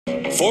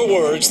4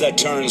 words that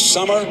turn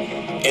summer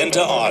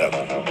into autumn.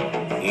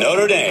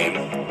 Notre Dame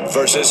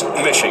versus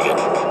Michigan.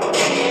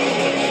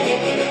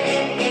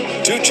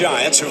 2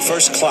 giants who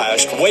first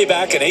clashed way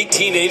back in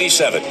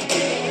 1887.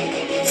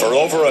 For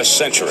over a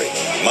century,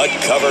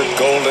 mud-covered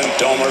Golden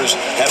Domers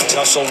have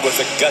tussled with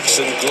the guts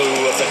and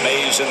glue of the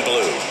maize and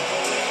blue.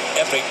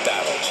 Epic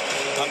battles,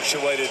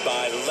 punctuated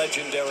by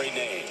legendary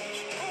names.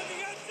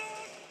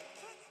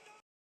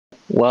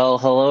 Well,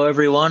 hello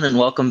everyone, and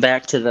welcome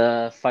back to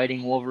the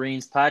Fighting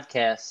Wolverines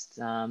podcast.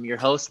 Your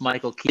host,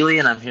 Michael Keeley,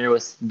 and I'm here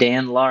with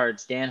Dan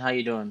Large. Dan, how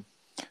you doing?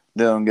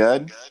 Doing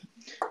good.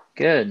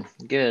 Good.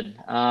 We're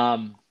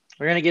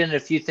going to get into a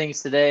few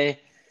things today.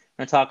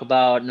 We're going to talk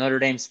about Notre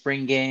Dame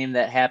spring game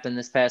that happened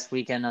this past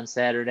weekend on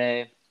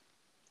Saturday.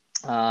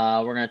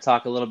 We're going to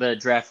talk a little bit of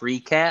draft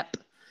recap,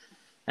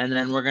 and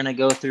then we're going to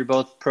go through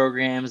both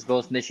programs,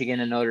 both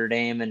Michigan and Notre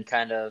Dame, and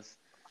kind of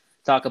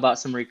talk about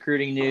some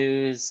recruiting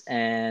news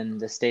and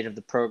the state of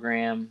the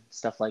program,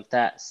 stuff like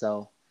that.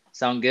 So,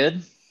 sound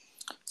good?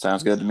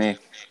 Sounds good to me.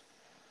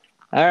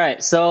 All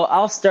right, so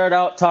I'll start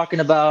out talking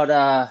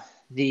about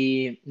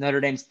the Notre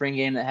Dame spring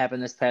game that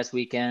happened this past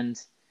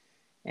weekend,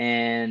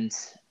 and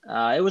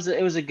it was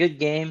a good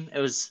game. It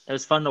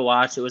was fun to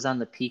watch. It was on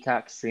the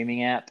Peacock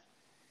streaming app,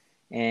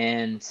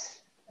 and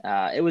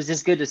it was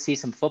just good to see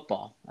some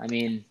football. I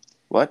mean,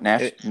 what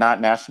not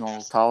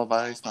national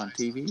televised on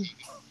TV?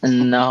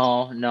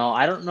 No,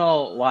 I don't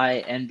know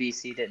why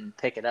NBC didn't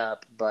pick it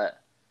up, but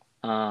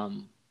at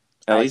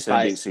least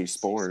NBC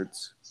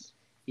Sports.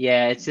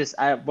 Yeah, it's just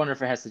I wonder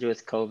if it has to do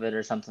with COVID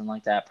or something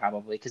like that,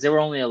 probably, because they were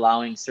only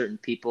allowing certain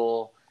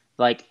people,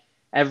 like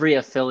every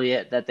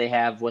affiliate that they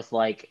have with,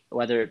 like,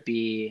 whether it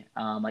be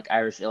like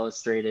Irish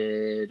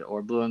Illustrated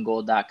or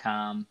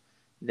BlueandGold.com,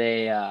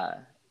 they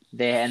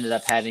ended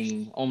up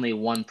having only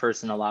one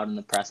person allowed in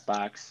the press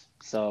box.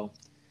 So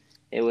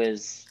it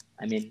was,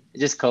 I mean,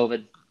 just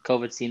COVID.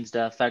 COVID seems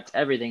to affect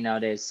everything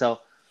nowadays.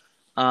 So,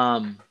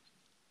 but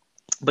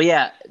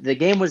yeah, the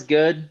game was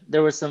good.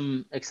 There were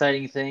some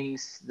exciting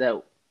things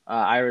that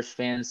Irish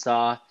fans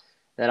saw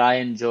that I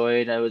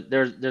enjoyed.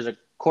 There's a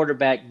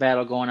quarterback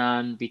battle going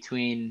on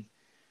between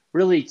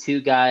really 2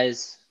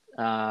 guys,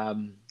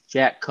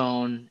 Jack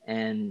Cohn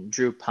and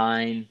Drew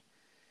Pine.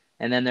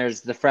 And then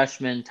there's the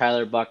freshman,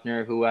 Tyler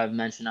Buckner, who I've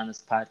mentioned on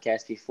this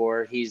podcast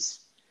before. He's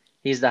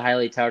the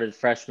highly touted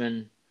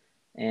freshman,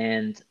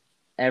 and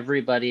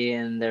everybody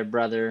and their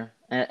brother,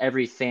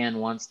 every fan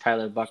wants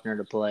Tyler Buckner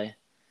to play.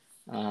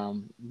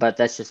 But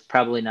that's just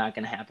probably not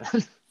going to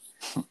happen.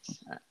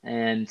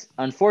 And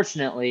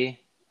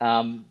unfortunately,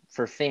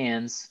 for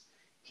fans,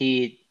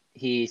 he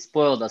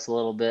spoiled us a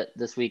little bit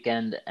this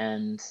weekend,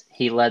 and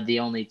he led the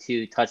only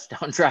 2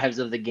 touchdown drives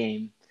of the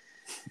game.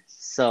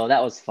 So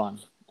that was fun.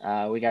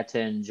 We got to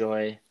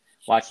enjoy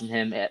watching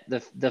him. At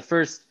the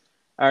first,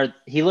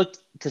 he looked,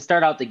 to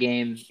start out the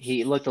game,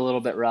 he looked a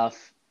little bit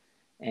rough,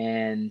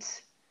 and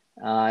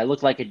it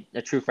looked like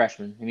a true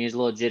freshman. I mean, he was a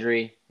little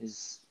jittery. He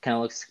kind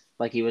of looks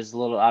like he was a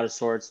little out of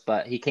sorts,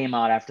 but he came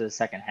out after the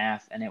second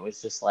half, and it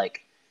was just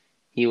like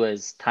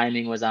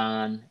timing was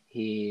on.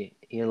 He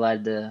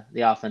led the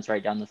offense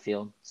right down the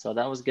field. So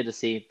that was good to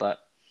see, but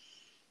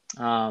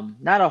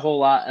not a whole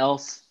lot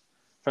else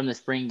from the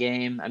spring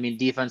game. I mean,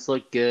 defense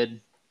looked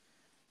good.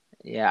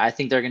 Yeah, I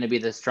think they're going to be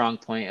the strong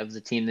point of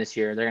the team this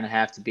year. They're going to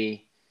have to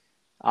be.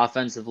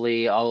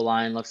 Offensively,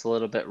 O-line looks a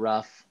little bit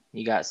rough.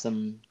 You got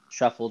some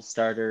shuffled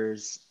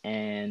starters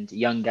and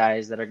young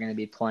guys that are going to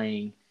be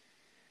playing.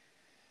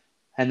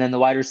 And then the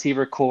wide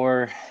receiver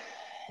core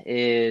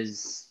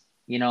is,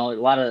 a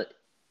lot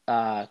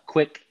of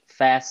quick,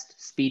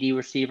 fast, speedy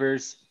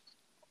receivers,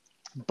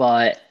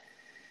 but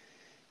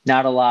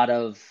not a lot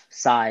of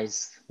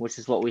size, which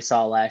is what we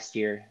saw last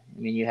year. I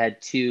mean, you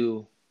had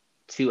two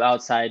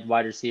outside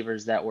wide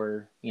receivers that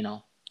were,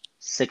 6'4",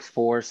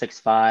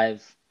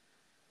 6'5",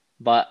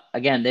 but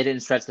again, they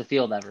didn't stretch the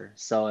field ever,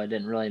 so it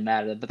didn't really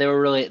matter. But they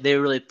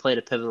really played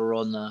a pivotal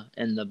role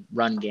in the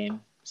run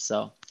game.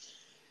 So,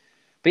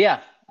 but yeah,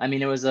 I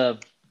mean, it was a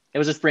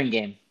spring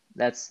game.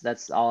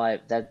 That's all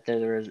that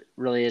there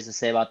really is to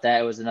say about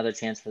that. It was another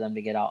chance for them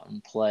to get out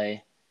and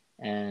play,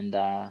 and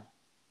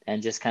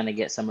just kind of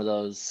get some of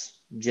those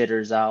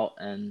jitters out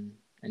and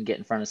get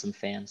in front of some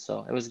fans.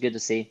 So it was good to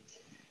see.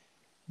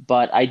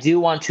 But I do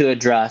want to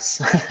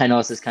address. I know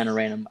this is kind of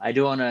random. I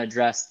do want to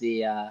address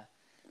the.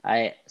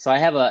 I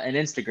have an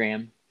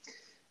Instagram.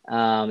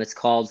 It's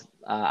called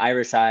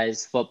Irish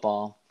Eyes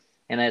Football,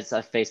 and it's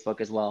a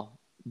Facebook as well.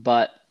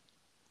 But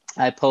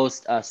I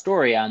post a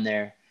story on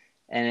there,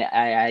 and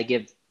I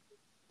give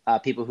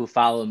people who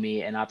follow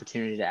me an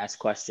opportunity to ask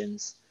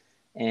questions,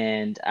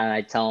 and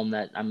I tell them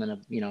that I'm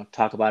gonna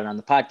talk about it on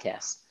the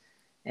podcast.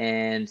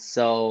 And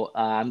so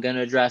I'm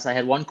gonna address. I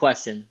had one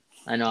question.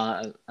 I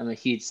know I'm a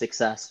huge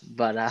success,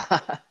 but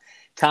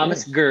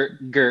Thomas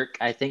Girk,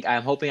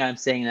 I'm hoping I'm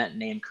saying that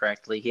name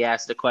correctly. He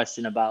asked a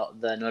question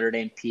about the Notre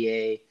Dame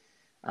PA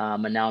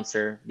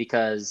announcer,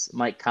 because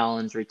Mike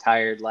Collins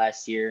retired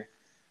last year,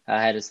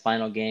 had his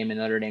final game in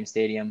Notre Dame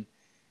Stadium,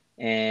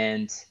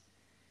 and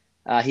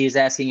He was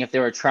asking if they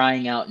were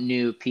trying out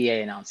new PA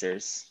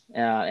announcers.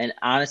 And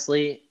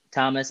honestly,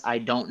 Thomas, I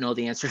don't know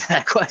the answer to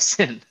that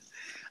question.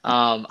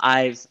 Um,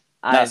 I've,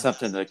 Not I've,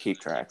 something to keep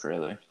track,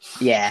 really.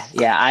 yeah.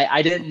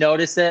 I didn't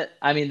notice it.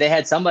 I mean, they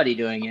had somebody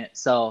doing it,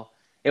 so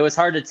it was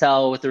hard to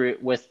tell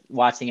with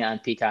watching it on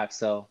Peacock.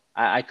 So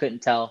I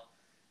couldn't tell.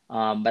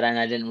 But then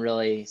I didn't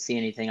really see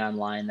anything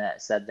online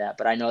that said that.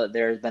 But I know that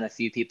there's been a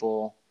few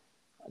people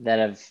that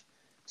have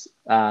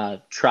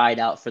tried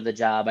out for the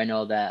job. I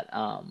know that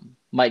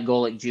Mike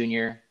Golick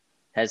Jr.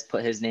 has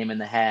put his name in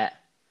the hat.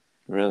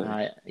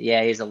 Really?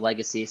 Yeah, he's a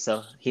legacy,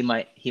 so he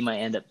might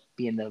end up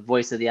being the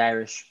voice of the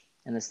Irish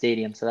in the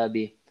stadium. So that'd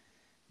be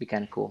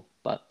kind of cool.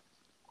 But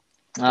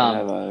Would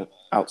have an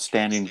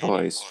outstanding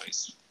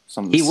voice.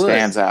 Something he would.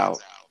 stands out.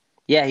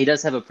 Yeah, he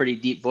does have a pretty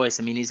deep voice.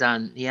 I mean, he's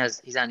on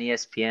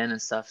ESPN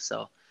and stuff.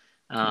 So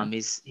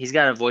he's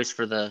got a voice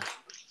for the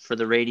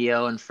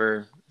radio and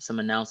for some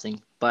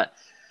announcing. But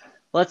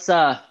let's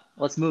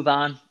move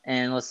on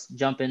and let's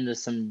jump into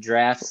some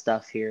draft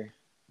stuff here.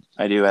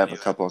 I do have a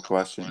couple of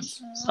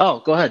questions. Oh,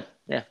 go ahead.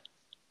 Yeah.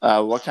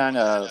 What kind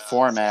of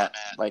format,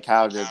 like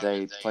how did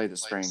they play the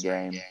spring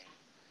game?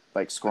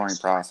 Like scoring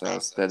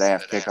process? Did they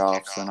have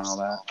kickoffs and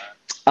all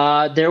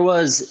that? There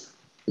was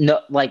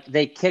no, like,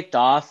 they kicked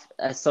off.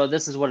 So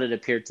this is what it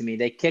appeared to me.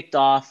 They kicked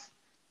off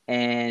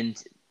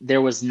and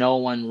there was no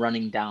one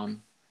running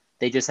down.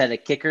 They just had a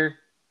kicker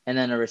and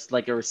then a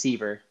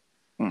receiver.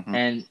 Mm-hmm.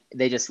 And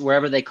they just,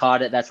 wherever they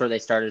caught it, that's where they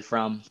started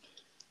from.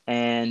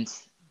 And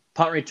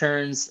punt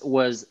returns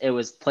was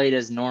played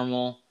as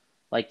normal.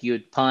 Like, you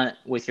would punt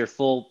with your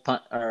full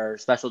punt or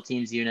special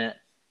teams unit,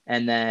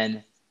 and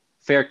then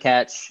fair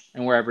catch,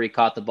 and wherever he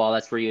caught the ball,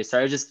 that's where you would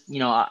start. It was just,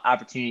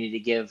 opportunity to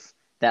give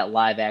that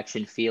live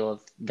action feel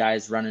of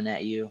guys running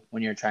at you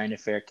when you're trying to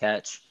fair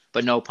catch.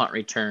 But no punt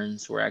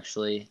returns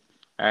actually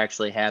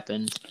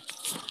happened.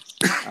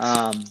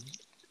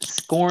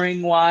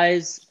 Scoring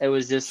wise, it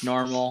was just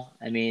normal.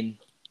 I mean,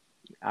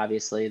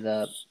 obviously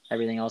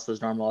everything else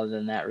was normal other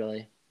than that,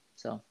 really.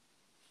 So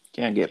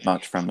Can't get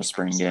much from the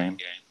spring game.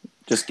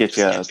 Just get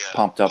you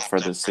pumped up for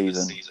the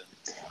season.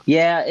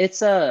 yeah, it's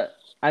for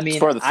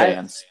the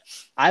fans.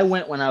 I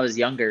went when I was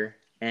younger,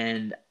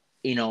 and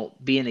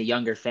being a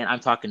younger fan, I'm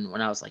talking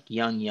when I was like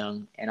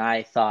young, and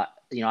I thought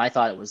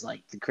it was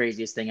like the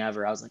craziest thing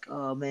ever. I was like,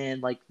 oh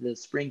man, like the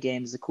spring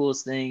game is the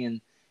coolest thing,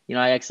 and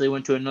I actually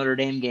went to a Notre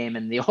Dame game,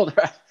 and the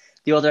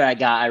older I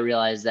got, I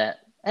realized that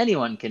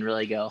anyone can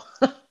really go.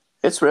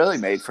 It's really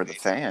made for the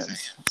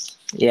fans.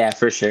 Yeah,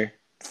 for sure.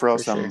 Throw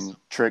some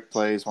trick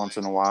plays once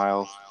in a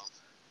while.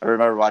 I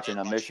remember watching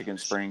a Michigan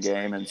spring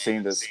game and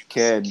seeing this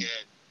kid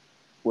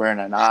wearing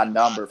an odd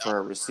number for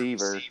a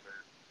receiver,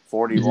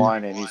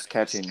 41, and he's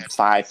catching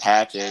 5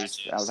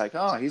 patches. I was like,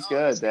 oh, he's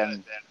good.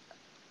 Then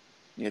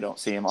you don't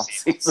see him all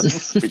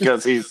season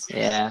because he's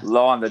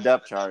low on the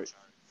depth chart.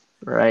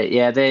 Right.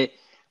 Yeah.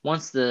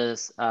 Once the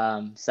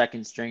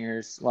second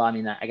stringers, well, I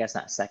mean, I guess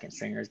not second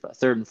stringers, but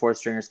third and fourth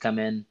stringers come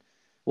in,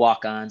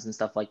 walk-ons and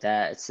stuff like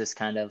that. It's just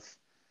kind of,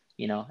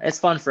 it's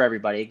fun for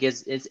everybody.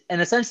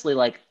 And essentially,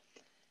 like,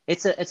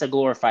 it's a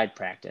glorified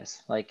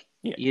practice. Like,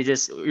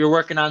 you're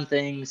working on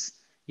things,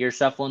 you're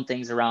shuffling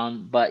things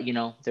around, but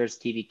there's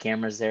TV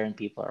cameras there and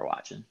people are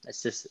watching.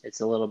 It's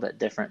a little bit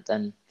different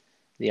than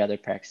the other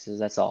practices.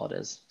 That's all it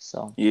is.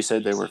 So you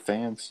said they were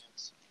fans?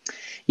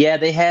 Yeah,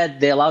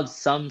 they allowed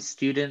some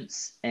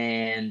students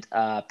and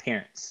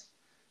parents.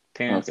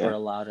 Parents were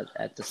allowed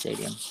at the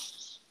stadium.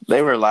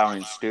 They were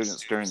allowing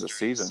students during the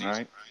season,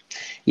 right?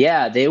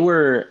 Yeah,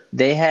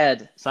 they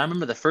had. So I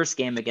remember the first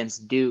game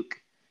against Duke.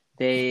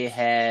 They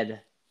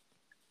had,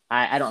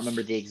 I don't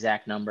remember the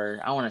exact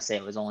number. I want to say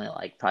it was only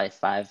like probably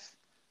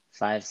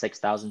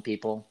 6,000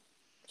 people,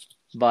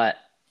 but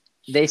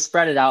they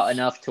spread it out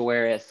enough to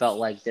where it felt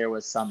like there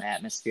was some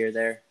atmosphere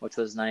there, which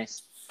was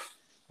nice.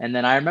 And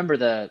then I remember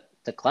the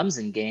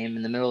Clemson game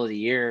in the middle of the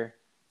year.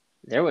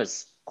 There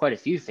was quite a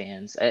few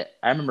fans. I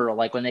remember,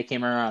 like, when they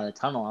came around the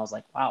tunnel, I was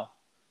like, wow,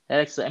 that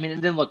actually. I mean,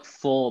 it didn't look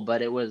full,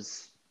 but it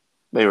was.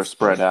 They were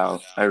spread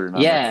out. I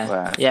remember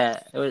that.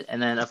 Yeah. It was,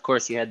 and then, of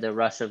course, you had the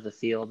rush of the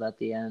field at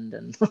the end,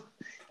 and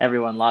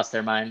everyone lost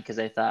their mind because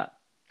they thought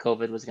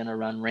COVID was going to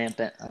run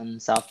rampant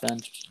on South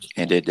Bend.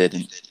 And it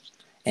didn't.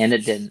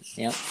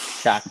 Yep.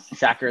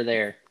 Shocker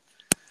there.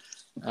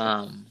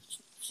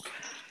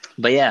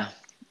 But yeah.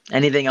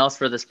 Anything else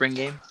for the spring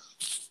game?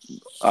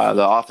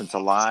 The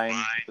offensive line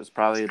is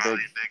probably a big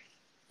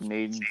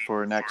need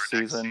for next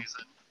season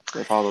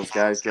with all those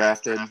guys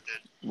drafted.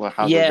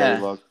 How did they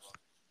look?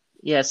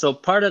 Yeah, so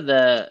part of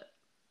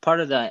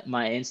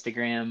my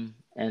Instagram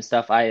and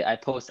stuff, I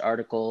post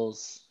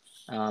articles.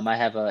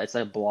 It's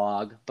a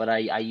blog, but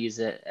I use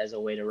it as a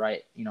way to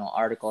write,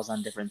 articles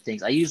on different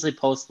things. I usually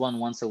post one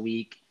once a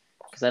week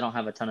because I don't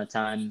have a ton of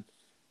time.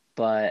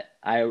 But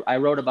I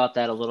wrote about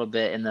that a little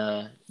bit in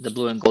the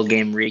Blue and Gold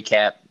game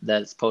recap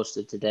that's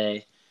posted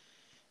today.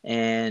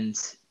 And,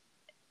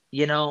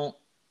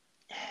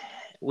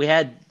 we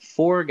had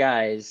 4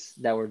 guys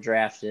that were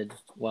drafted.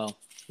 Well,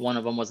 one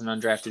of them was an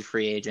undrafted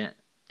free agent.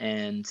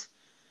 And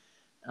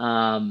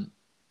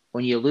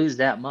when you lose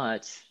that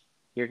much,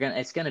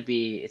 it's gonna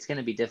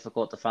be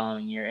difficult the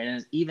following year,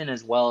 and even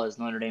as well as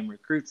Notre Dame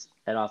recruits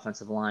at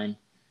offensive line,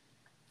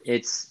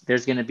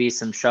 there's gonna be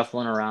some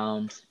shuffling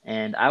around,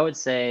 and I would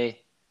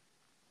say,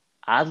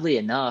 oddly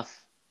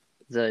enough,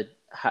 the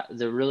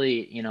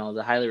really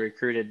the highly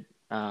recruited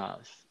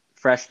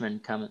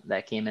freshman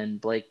that came in,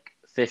 Blake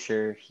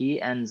Fisher,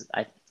 he's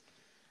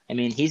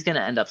gonna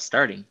end up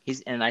starting.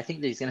 And I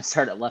think that he's gonna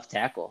start at left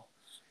tackle.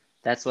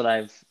 That's what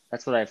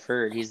I've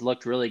heard. He's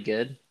looked really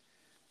good,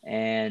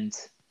 and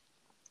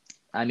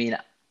I mean,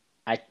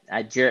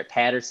 Jarrett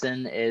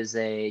Patterson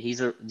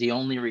the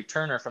only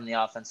returner from the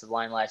offensive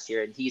line last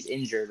year, and he's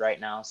injured right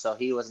now, so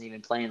he wasn't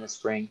even playing this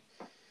spring.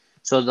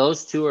 So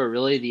those two are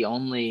really the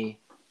only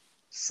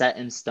set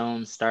in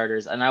stone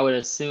starters, and I would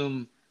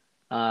assume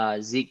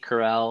Zeke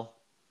Correll.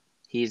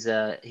 He's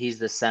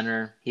the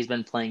center. He's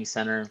been playing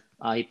center.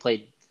 He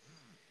played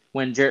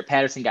when Jarrett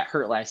Patterson got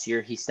hurt last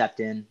year. He stepped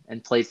in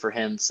and played for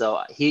him.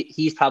 So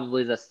he's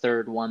probably the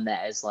third one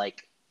that is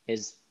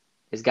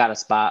got a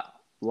spot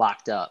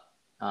locked up.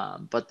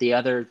 But the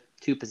other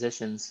two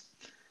positions,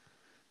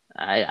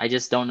 I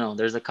just don't know.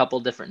 There's a couple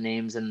different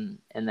names in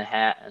the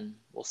hat, and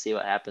we'll see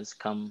what happens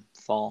come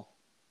fall.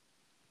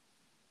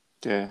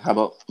 Yeah, how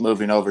about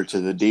moving over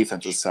to the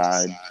defensive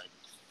side?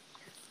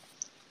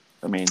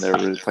 I mean, they're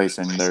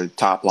replacing their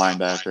top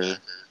linebacker.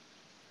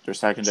 Their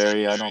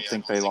secondary, I don't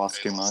think they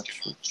lost too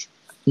much.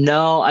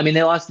 No, I mean,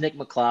 they lost Nick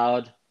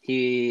McLeod.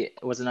 He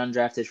was an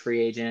undrafted free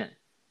agent,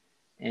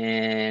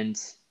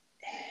 and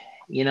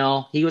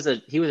he was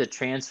a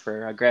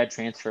transfer, a grad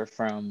transfer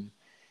from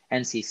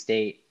NC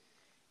State,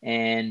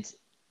 and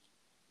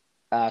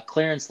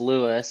Clarence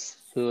Lewis,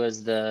 who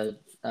is the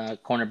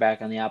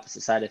cornerback on the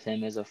opposite side of him,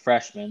 was a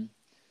freshman,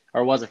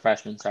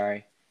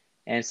 sorry.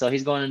 And so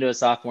he's going into a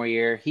sophomore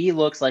year. He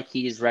looks like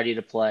he's ready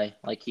to play.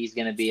 Like he's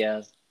going to be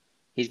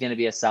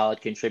a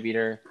solid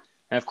contributor.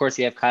 And of course,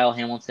 you have Kyle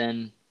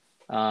Hamilton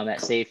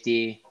at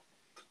safety,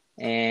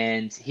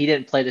 and he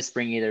didn't play this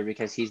spring either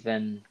because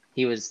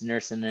he was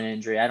nursing an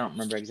injury. I don't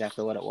remember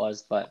exactly what it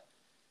was, but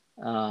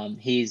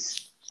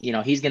he's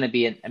going to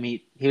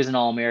be he was an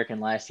All-American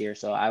last year,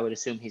 so I would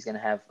assume he's going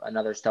to have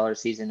another stellar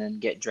season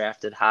and get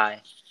drafted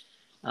high.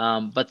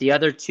 But the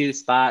other two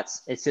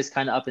spots, it's just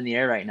kind of up in the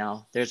air right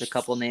now. There's a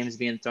couple names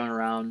being thrown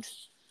around.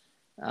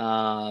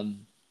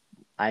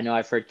 I know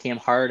I've heard Cam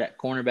Hart at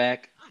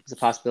cornerback is a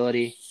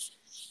possibility.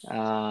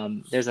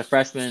 There's a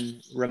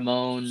freshman,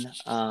 Ramon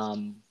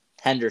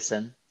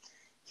Henderson.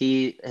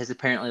 He has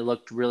apparently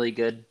looked really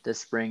good this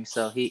spring,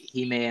 so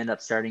he may end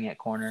up starting at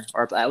corner,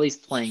 or at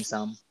least playing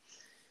some.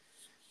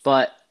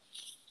 But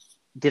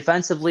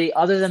defensively,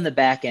 other than the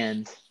back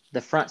end,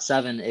 the front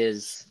seven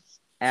is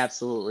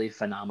absolutely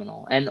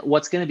phenomenal. And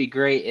what's going to be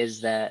great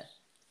is that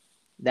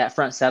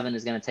front seven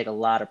is going to take a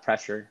lot of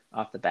pressure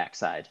off the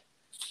backside.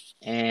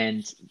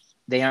 And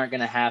they aren't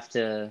going to have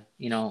to,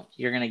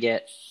 you're going to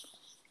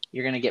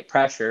get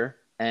pressure,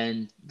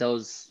 and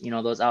those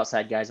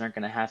outside guys aren't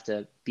going to have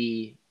to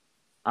be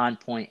on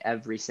point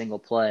every single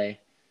play,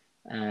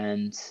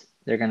 and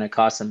they're going to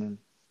cause some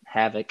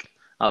havoc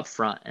up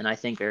front. And I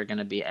think they're going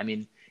to be,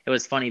 it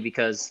was funny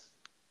because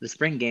the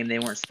spring game, they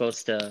weren't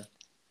supposed to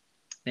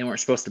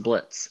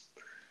blitz.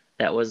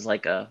 That was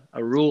like a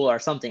rule or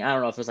something. I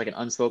don't know if it was like an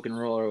unspoken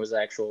rule or it was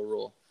an actual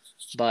rule,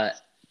 but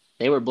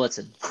they were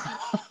blitzing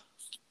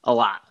a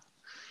lot.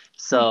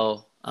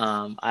 So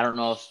I don't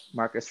know if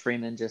Marcus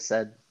Freeman just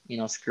said,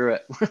 screw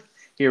it,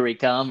 here we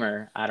come,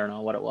 or I don't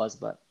know what it was,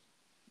 but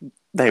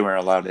they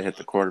weren't allowed to hit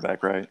the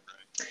quarterback, right?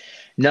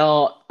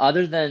 No,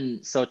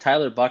 so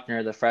Tyler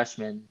Buckner, the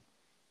freshman,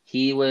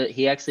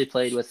 he actually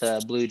played with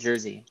a blue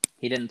jersey.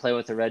 He didn't play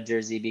with a red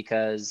jersey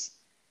because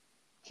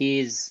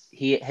his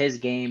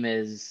game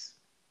is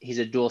he's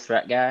a dual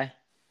threat guy.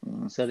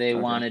 So they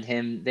wanted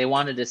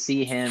to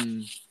see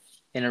him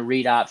in a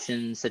read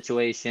option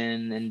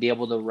situation and be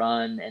able to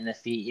run, and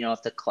if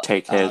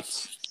take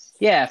hits.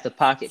 If the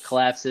pocket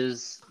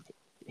collapses,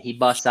 he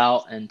busts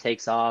out and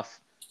takes off.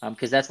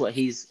 Because that's what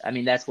he's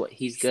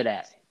good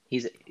at.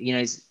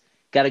 He's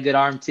got a good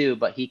arm too,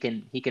 but he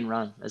can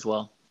run as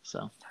well.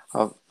 So,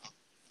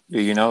 do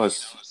you know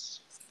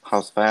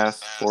how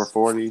fast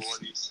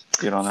 440s?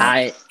 You don't know.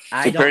 I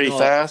don't pretty know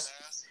fast.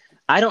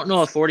 I don't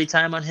know a 40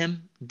 time on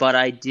him, but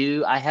I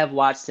have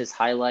watched his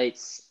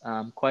highlights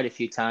quite a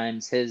few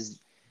times. He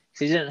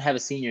didn't have a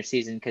senior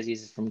season because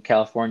he's from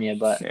California,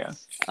 but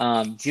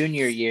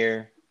junior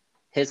year,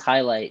 his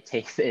highlight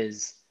tape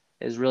is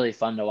really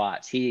fun to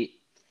watch.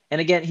 And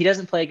again, he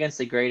doesn't play against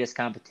the greatest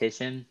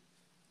competition,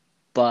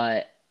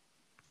 but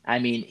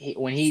when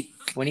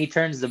he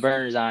turns the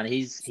burners on,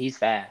 he's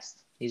fast.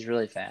 He's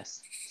really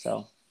fast.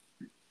 So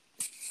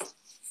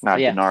not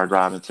Denard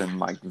Robinson,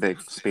 like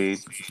Vic speed.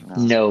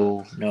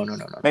 No.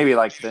 Maybe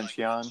like Vince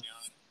Young.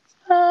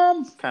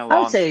 Kind of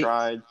long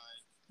stride.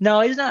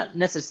 No, he's not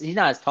necessarily. He's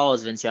not as tall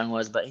as Vince Young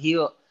was, but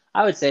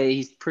I would say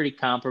he's pretty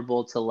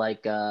comparable to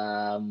like.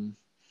 Oh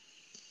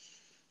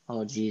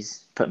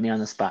geez, put me on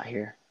the spot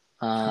here.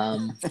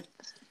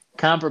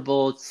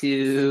 Comparable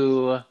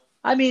to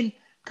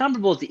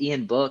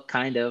Ian Book,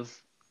 kind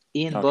of.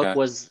 Ian Book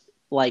was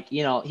like,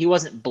 he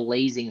wasn't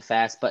blazing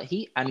fast, but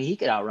he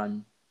could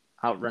outrun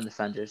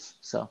defenders.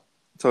 So,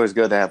 It's always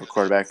good to have a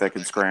quarterback that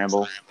can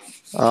scramble.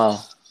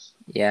 oh,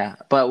 yeah.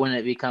 But when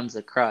it becomes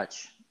a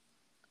crutch,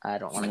 I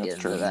don't want to That's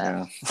get true, into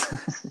that.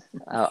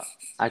 yeah.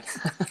 I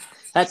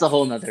that's a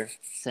whole nother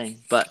thing.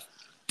 But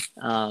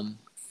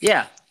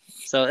yeah.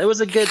 So it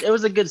was a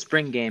good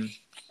spring game.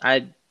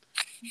 I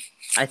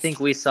think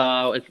we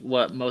saw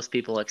what most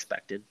people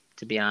expected,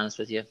 to be honest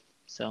with you.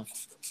 So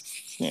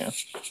Yeah.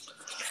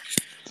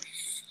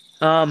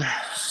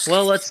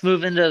 well, let's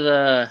move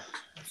into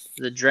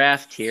the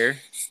draft here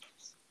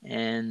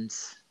and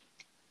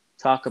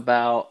talk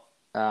about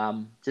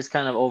just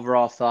kind of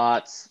overall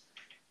thoughts.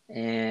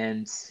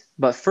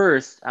 But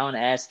first, I want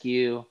to ask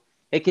you.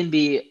 It can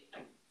be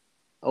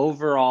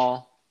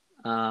overall,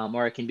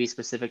 or it can be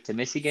specific to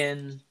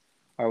Michigan,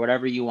 or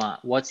whatever you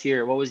want. What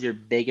was your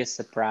biggest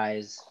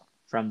surprise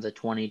from the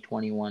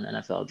 2021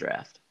 NFL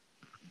draft?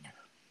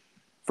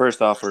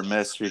 First off, for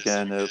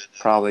Michigan, it'll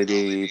probably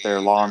be their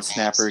long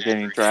snapper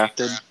getting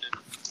drafted.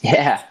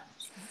 Yeah,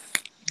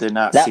 Did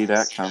not see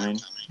that coming.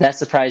 that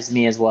surprised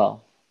me as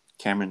well.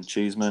 Cameron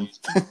Cheeseman.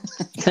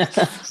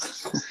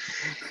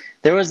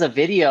 There was a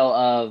video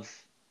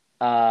of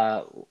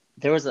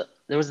there was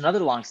another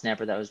long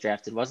snapper that was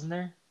drafted, wasn't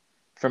there?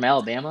 From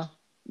Alabama?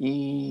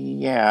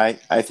 Yeah,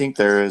 I think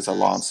there is a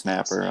long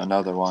snapper,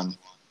 another one.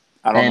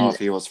 I don't know if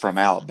he was from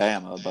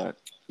Alabama, but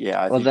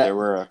yeah, I think there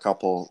were a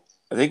couple.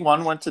 I think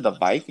one went to the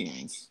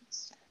Vikings.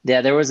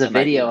 Yeah, there was a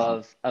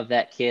video of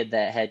that kid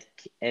that had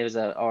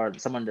or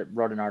someone that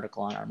wrote an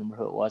article on it. I don't remember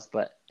who it was,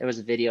 but it was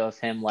a video of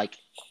him like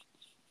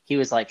he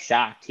was like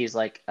shocked. He's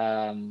like,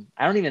 I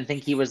don't even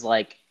think he was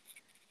like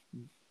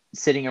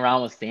sitting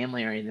around with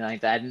family or anything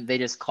like that. They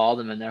just called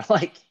him and they're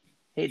like,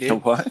 "Hey,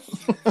 dude." What?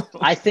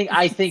 I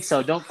think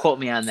so. Don't quote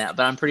me on that,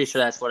 but I'm pretty sure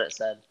that's what it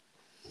said.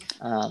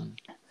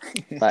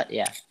 But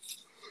yeah.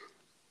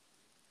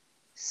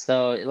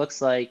 So it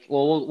looks like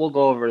we'll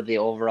go over the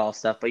overall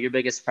stuff. But your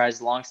biggest surprise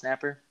is long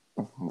snapper?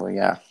 Well,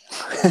 yeah.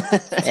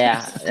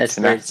 Yeah, that's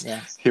weird.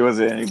 Yeah. He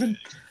wasn't even.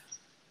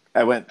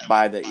 I went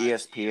by the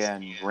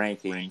ESPN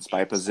rankings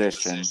by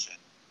position.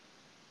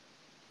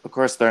 Of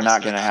course, they're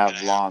not going to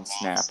have long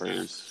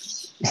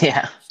snappers.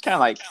 Yeah. Kind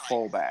of like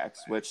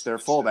fullbacks, which their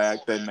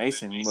fullback, Ben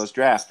Mason, was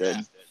drafted.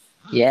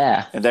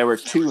 Yeah. And there were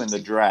two in the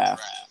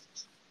draft.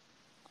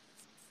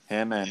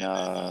 Him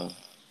and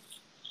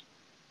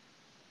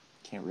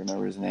can't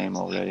remember his name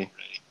already.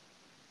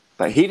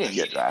 But he didn't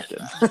get drafted.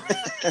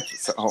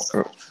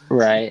 So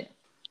right.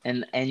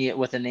 And yet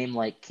with a name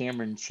like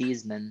Cameron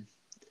Cheeseman,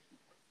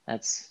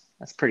 that's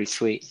pretty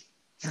sweet.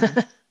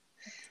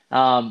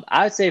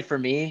 I would say for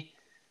me,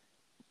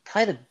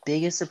 probably the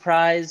biggest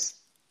surprise,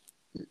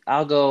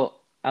 I'm going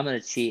to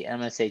cheat. I'm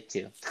going to say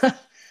two.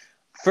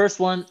 First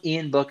one,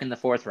 Ian Book in the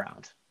 4th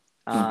round.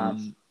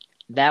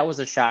 That was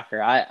a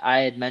shocker. I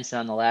had mentioned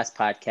on the last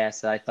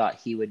podcast that I thought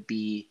he would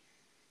be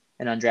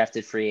an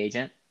undrafted free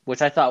agent,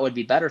 which I thought would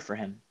be better for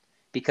him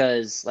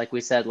because, like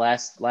we said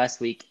last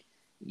week,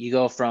 you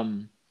go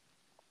from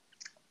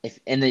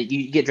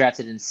you get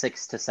drafted in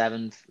 6th to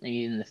 7th,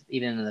 even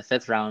in the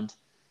 5th round,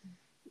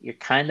 you're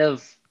kind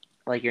of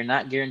like you're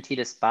not guaranteed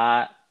a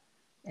spot,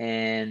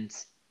 and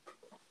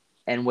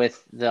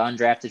with the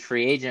undrafted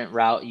free agent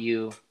route,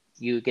 you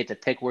get to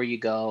pick where you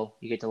go,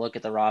 you get to look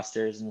at the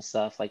rosters and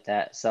stuff like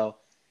that. So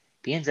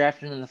being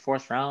drafted in the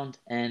 4th round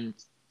and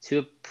to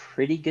a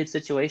pretty good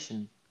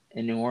situation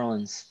in New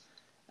Orleans.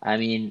 I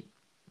mean,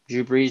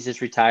 Drew Brees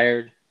just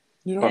retired.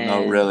 You don't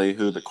know really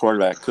who the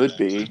quarterback could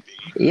be.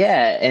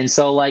 Yeah, and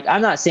so like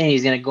I'm not saying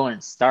he's going to go in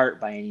and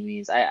start by any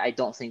means. I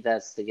don't think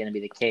that's going to be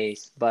the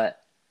case. But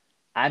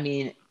I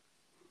mean,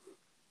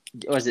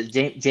 was it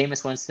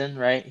Jameis Winston?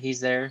 Right,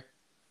 he's there,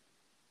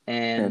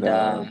 and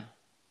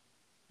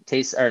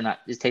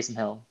Taysom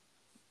Hill.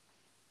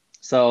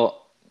 So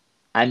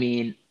I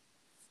mean,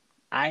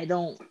 I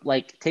don't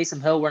like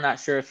Taysom Hill. We're not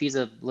sure if he's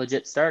a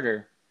legit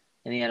starter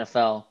in the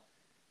NFL.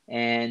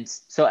 And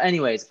so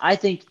anyways, I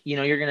think,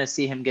 you're going to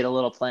see him get a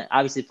little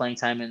obviously playing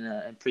time in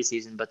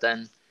preseason, but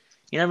then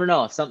you never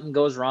know if something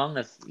goes wrong,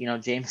 if,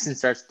 Jameson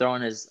starts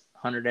throwing his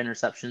 100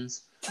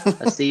 interceptions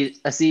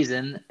a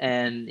season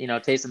and,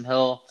 Taysom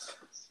Hill,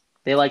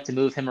 they like to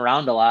move him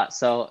around a lot.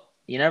 So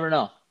you never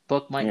know.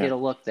 Book might get a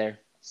look there.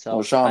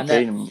 So Sean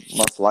Payton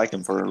must like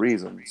him for a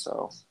reason.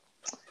 So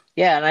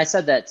yeah, and I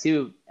said that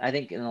too, I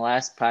think in the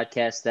last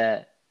podcast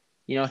that,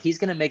 he's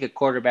going to make a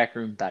quarterback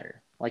room better.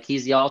 Like,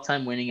 he's the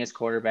all-time winningest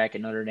quarterback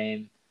at Notre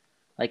Dame.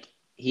 Like,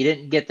 he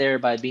didn't get there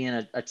by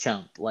being a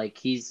chump. Like,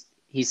 he's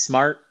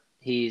smart.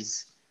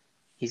 He's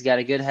got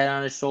a good head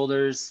on his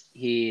shoulders.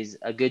 He's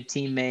a good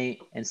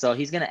teammate, and so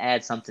he's going to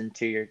add something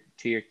to your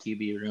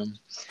QB room.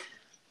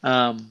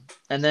 And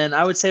then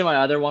I would say my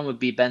other one would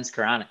be Ben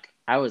Skoranek.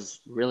 I was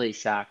really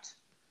shocked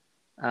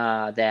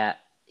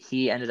that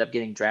he ended up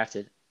getting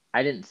drafted.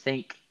 I didn't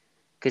think,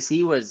 because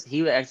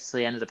he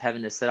actually ended up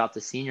having to sit out the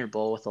Senior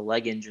Bowl with a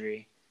leg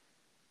injury,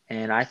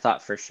 and I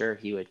thought for sure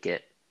he'd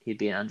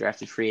be an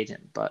undrafted free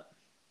agent. But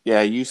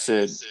yeah, you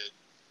said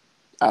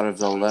out of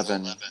the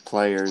 11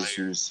 players,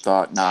 you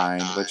thought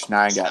 9, which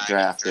 9 got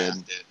drafted,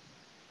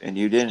 and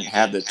you didn't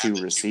have the 2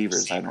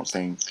 receivers, I don't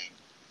think.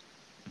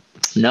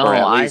 No, or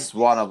at least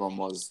one of them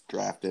was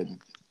drafted.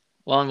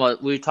 Well, and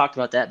what we talked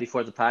about that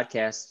before the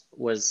podcast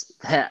was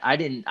that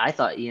I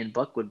thought Ian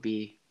Book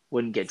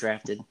wouldn't get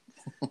drafted,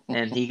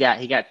 and he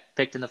got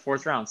picked in the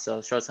 4th round. So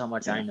it shows how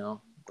much I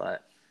know.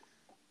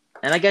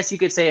 And I guess you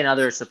could say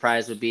another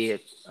surprise would be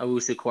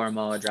Owusu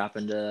Koromoa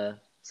dropping to the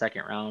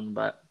 2nd round,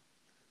 but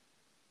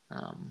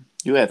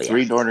you had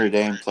 3 Notre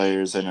Dame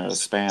players in a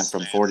span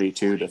from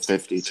 42 to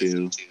 52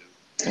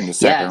 in the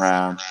 2nd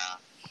round.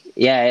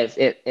 Yeah,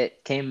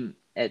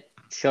 it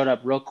showed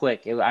up real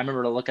quick. I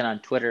remember looking on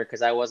Twitter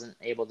because I wasn't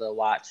able to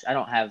watch. I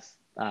don't have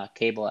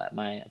cable at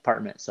my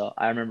apartment, so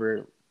I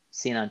remember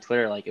seeing on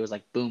Twitter like it was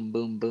like boom,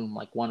 boom, boom,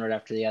 like one right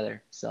after the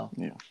other. So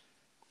yeah,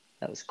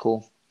 that was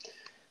cool.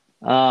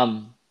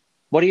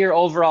 What are your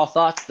overall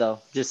thoughts, though?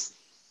 Just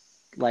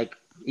like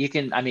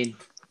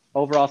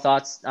overall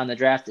thoughts on the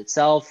draft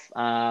itself.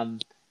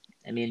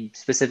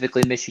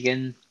 Specifically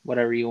Michigan,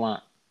 whatever you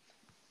want.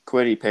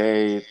 Kwity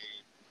Paye.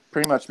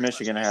 Pretty much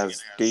Michigan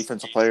has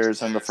defensive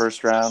players in the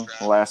 1st round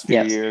the last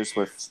few years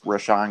with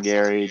Rashawn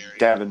Gary,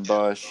 Devin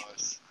Bush.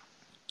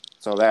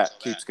 So that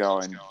keeps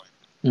going.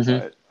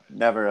 But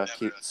never a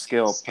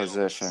skill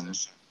position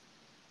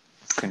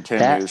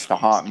continues to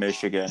haunt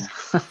Michigan.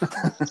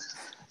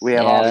 We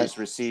have all these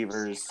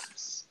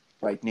receivers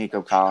like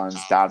Nico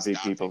Collins, Donovan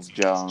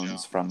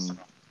Peoples-Jones from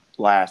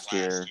last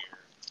year.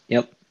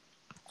 Yep.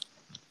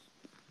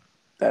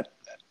 That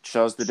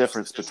shows the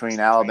difference between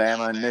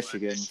Alabama and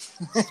Michigan.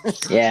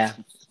 Yeah.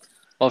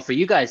 Well, for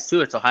you guys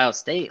too, it's Ohio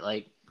State.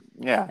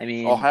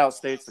 Ohio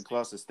State's the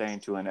closest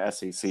thing to an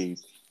SEC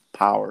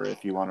power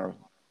if you want to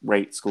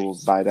rate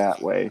schools by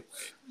that way,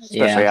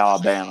 especially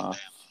Alabama.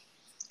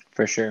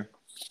 For sure.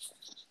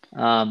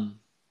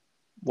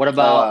 What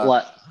about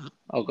what?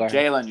 Oh, go ahead.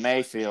 Jalen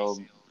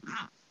Mayfield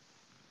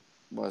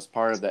was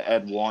part of the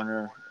Ed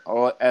Warner.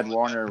 Ed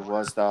Warner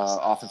was the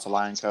offensive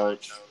line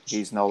coach.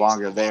 He's no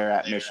longer there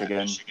at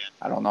Michigan.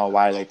 I don't know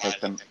why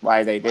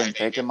they didn't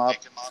pick him up.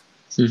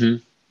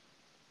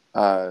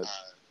 Mm-hmm.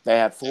 They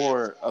had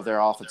 4 of their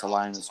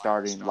offensive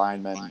starting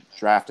linemen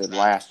drafted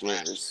last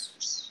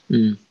year's.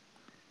 Mm.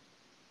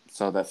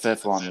 So the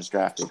 5th one was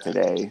drafted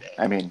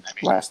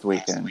last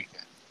weekend.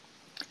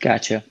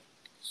 Gotcha.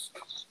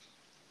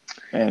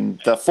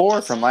 And the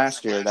 4 from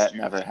last year, that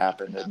never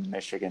happened in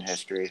Michigan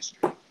history,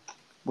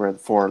 where the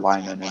 4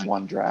 linemen in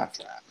one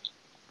draft.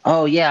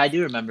 Oh, yeah, I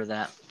do remember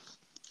that.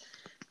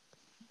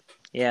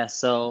 Yeah,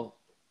 so,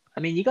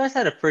 you guys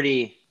had a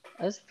pretty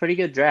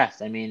good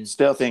draft.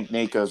 Still think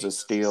Nico's a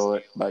steal,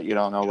 but you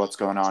don't know what's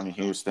going on in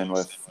Houston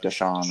with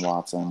Deshaun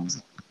Watson.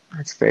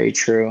 That's very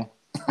true.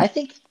 I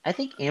think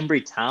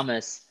Ambry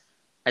Thomas,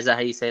 is that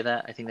how you say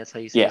that? I think that's how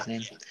you say his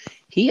name.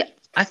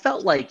 I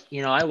felt like,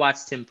 I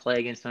watched him play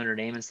against Notre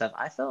Dame and stuff.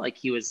 I felt like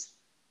he's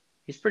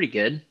pretty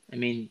good. I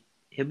think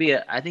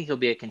he'll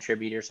be a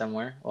contributor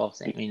somewhere. Well,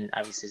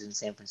 obviously he's in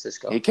San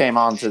Francisco. He came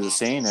onto the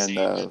scene in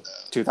the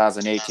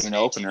 2018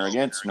 opener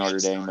against Notre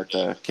Dame with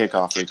the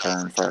kickoff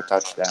return for a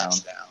touchdown.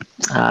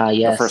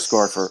 Yes.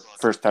 The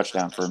first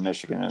touchdown for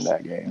Michigan in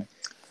that game.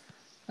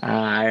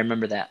 I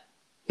remember that.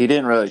 He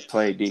didn't really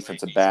play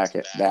defensive back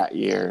that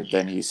year.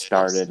 Then he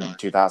started in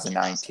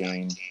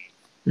 2019.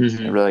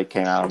 Mm-hmm. It really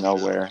came out of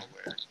nowhere.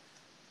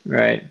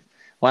 Right.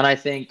 Well, I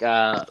think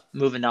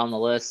moving down the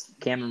list,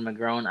 Cameron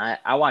McGrone,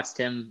 I watched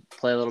him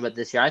play a little bit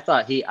this year. I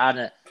thought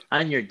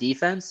on your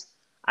defense,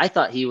 I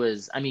thought he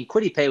was.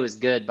 Kwity Paye was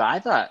good, but I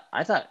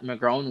thought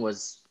McGrone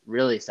was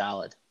really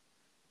solid.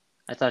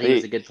 I thought he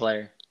was a good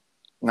player.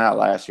 Not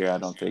last year, I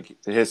don't think.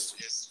 His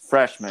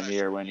freshman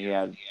year when he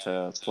had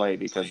to play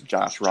because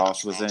Josh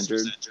Ross was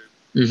injured.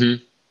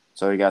 Mm-hmm.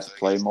 So he got to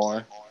play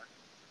more.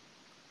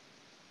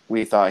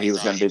 We thought he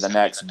was going to be the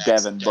next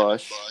Devin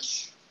Bush.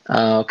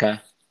 Oh, okay.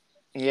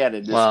 He had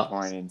a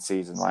disappointing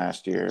season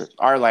last year.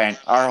 Our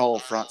whole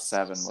front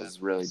 7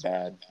 was really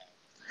bad.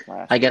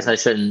 I guess I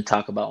shouldn't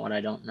talk about what I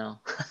don't know.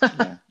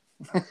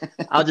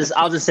 I'll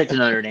just stick to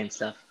Notre Dame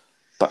stuff.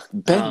 But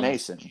Ben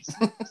Mason.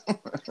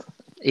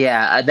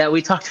 Yeah, that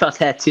we talked about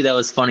that too. That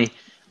was funny.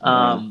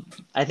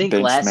 I think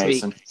last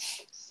week.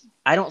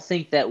 I don't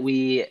think that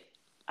we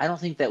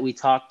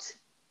talked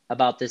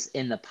about this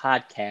in the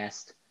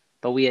podcast,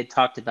 but we had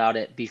talked about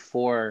it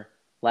before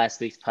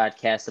last week's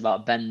podcast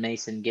about Ben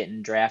Mason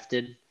getting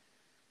drafted.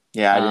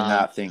 Yeah, I did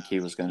not think he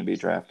was going to be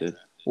drafted.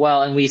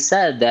 Well, and we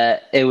said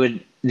that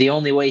the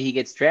only way he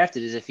gets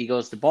drafted is if he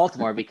goes to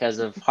Baltimore because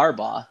of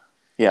Harbaugh.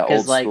 Yeah,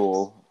 old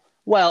school.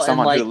 Well,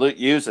 someone who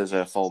uses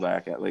a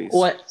fullback at least.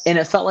 And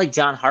it felt like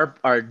Jim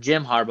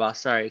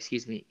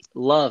Harbaugh,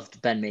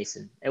 loved Ben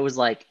Mason. It was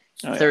like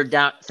third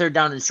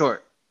down and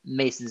short,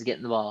 Mason's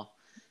getting the ball,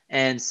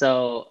 and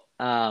so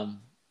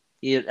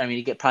he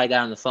probably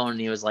got on the phone and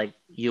he was like,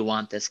 "You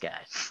want this guy?"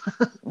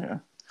 Yeah.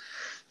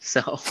 So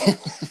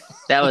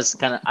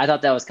I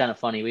thought that was kind of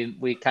funny.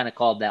 We kind of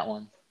called that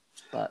one,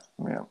 but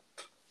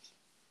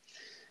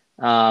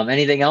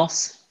anything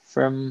else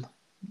from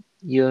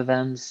U of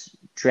M's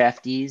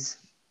draftees?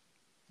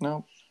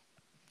 No,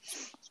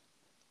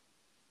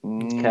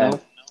 No,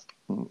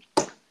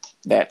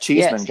 that Yeah.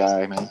 Cheeseman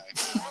guy, man.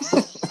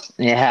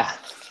 Yeah.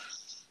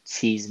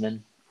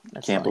 Cheeseman.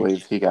 That's Can't funny.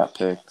 believe he got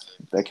picked.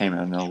 That came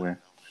out of nowhere.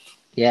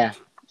 Yeah.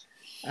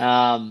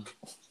 I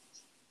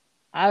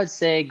would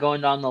say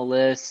going down the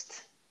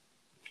list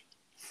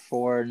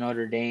for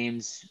Notre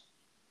Dame's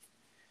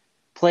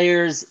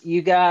players,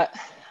 you got,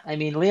 I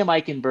mean, Liam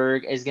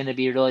Eichenberg is going to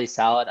be really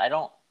solid.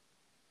 I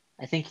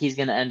think he's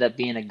going to end up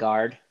being a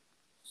guard.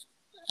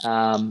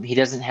 He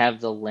doesn't have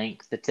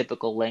the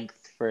typical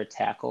length for a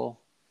tackle,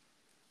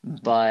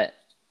 but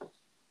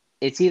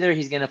it's either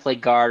he's going to play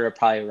guard or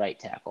probably right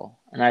tackle.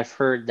 And I've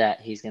heard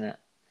that he's going to.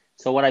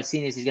 So what I've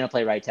seen is he's going to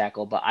play right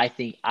tackle, but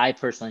I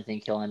personally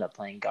think he'll end up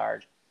playing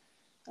guard.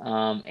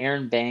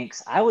 Aaron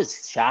Banks, I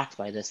was shocked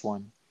by this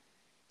one.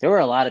 There were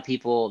a lot of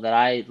people that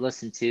I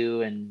listened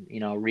to and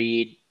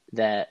read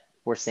that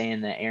were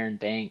saying that Aaron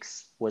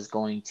Banks was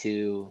going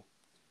to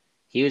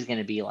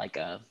be like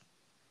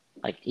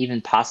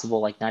even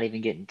possible like not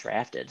even getting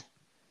drafted.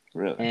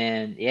 Really?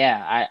 And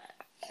yeah,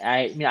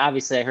 I mean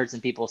obviously I heard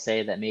some people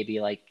say that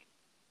maybe like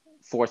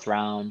 4th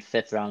round,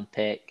 5th round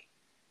pick,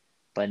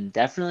 but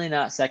definitely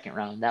not 2nd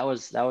round. That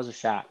was a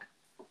shock.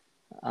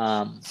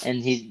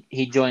 And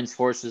he joins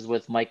forces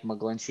with Mike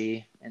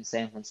McGlinchey in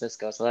San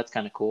Francisco, so that's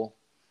kind of cool.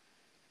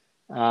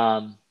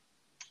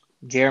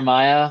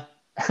 Jeremiah,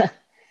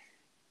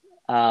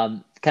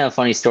 kind of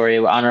funny story.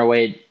 On our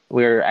way,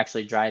 we were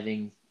actually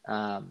driving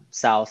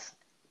south,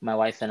 my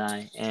wife and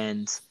I,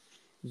 and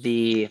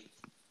I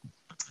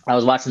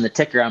was watching the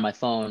ticker on my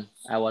phone.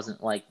 I was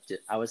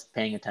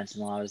paying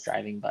attention while I was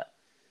driving, but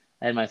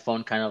I had my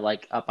phone kind of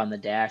like up on the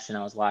dash, and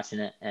I was watching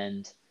it,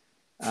 and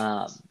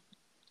yeah,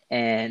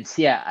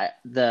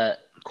 Awusu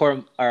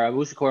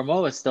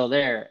Koromoa was still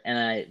there,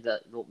 and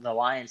the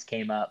Lions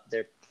came up.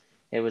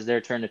 It was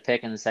their turn to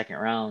pick in the 2nd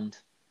round,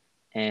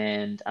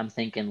 and I'm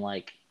thinking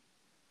like,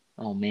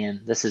 oh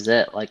man, this is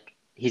it. Like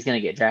he's gonna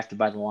get drafted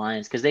by the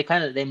Lions because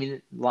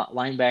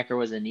linebacker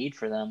was a need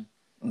for them,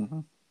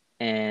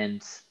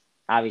 and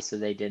obviously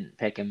they didn't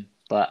pick him.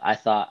 But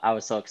I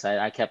was so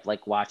excited. I kept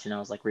like watching. I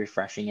was like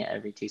refreshing it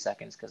every 2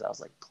 seconds because I was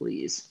like,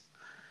 please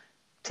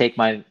take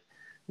the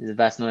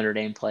best Notre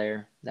Dame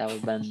player. That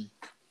would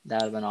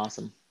have been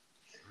awesome.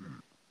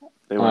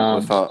 They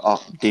went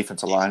with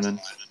defensive lineman.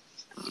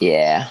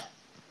 Yeah,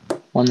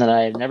 one that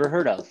I have never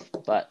heard of,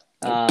 but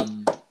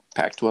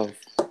Pac-12.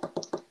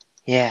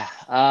 Yeah,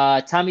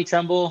 Tommy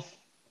Tremble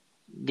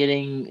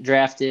getting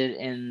drafted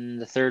in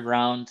the 3rd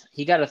round.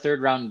 He got a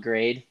 3rd round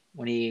grade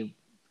when he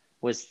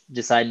was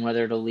deciding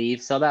whether to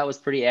leave, so that was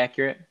pretty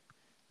accurate.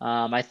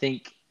 I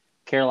think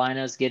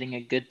Carolina's getting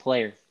a good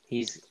player.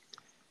 He's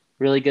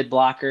really good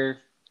blocker.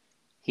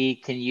 He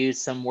can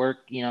use some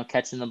work,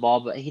 catching the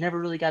ball, but he never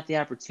really got the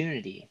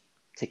opportunity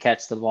to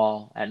catch the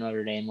ball at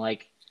Notre Dame.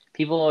 Like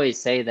people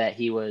always say that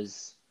he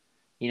was,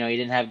 he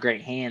didn't have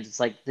great hands.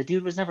 It's like the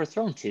dude was never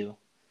thrown to.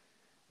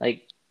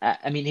 Like,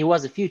 I mean, he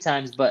was a few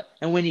times,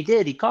 and when he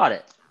did, he caught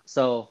it.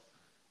 So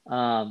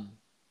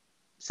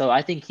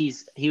I think he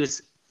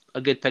was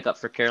a good pickup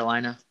for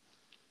Carolina.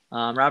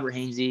 Robert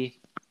Hainsey,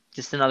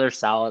 just another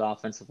solid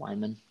offensive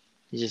lineman.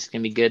 He's just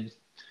gonna be good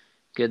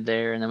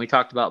there. And then we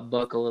talked about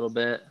Book a little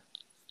bit.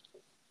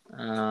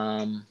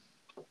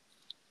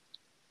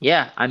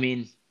 Yeah, I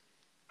mean,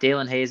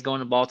 Dalen Hayes going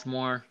to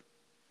Baltimore.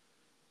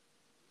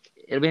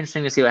 It'll be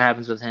interesting to see what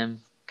happens with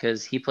him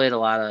because he played a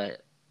lot of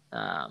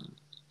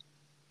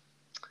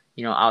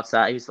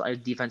outside. He was a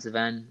defensive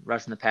end,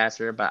 rushing the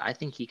passer, but I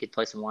think he could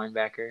play some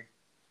linebacker.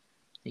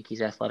 I think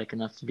he's athletic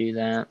enough to do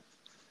that.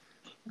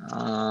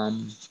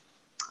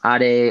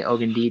 Ade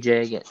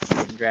Ogundije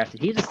getting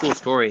drafted. He's a cool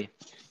story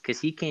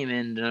because he came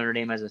into Notre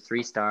Dame as a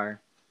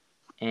 3-star,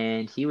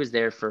 and he was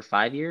there for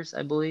 5 years,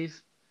 I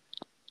believe.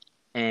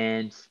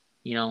 And,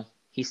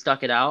 he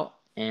stuck it out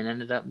and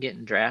ended up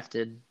getting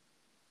drafted,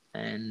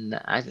 and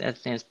I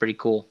think it's pretty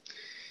cool.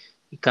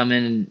 He come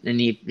in and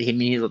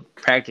he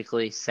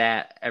practically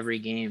sat every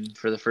game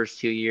for the first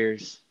 2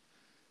 years,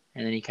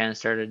 and then he kind of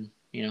started,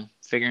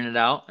 figuring it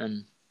out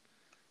and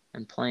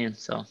playing.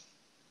 So,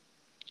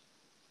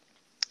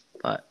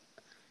 but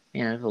I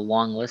have a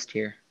long list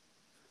here.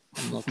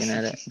 I'm looking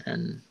at it,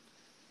 and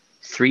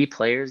 3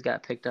 players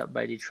got picked up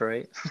by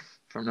Detroit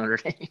from Notre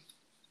Dame.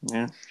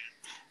 Yeah,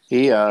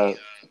 he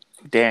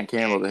Dan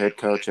Campbell, the head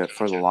coach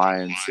for the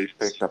Lions, he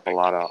picked up a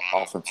lot of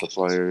offensive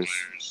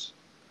players.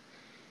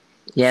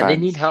 Yeah, they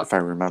need help. If I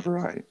remember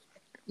right.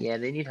 Yeah,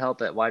 they need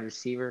help at wide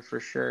receiver for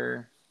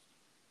sure.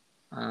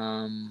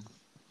 I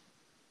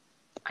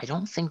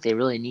don't think they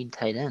really need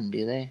tight end,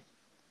 do they?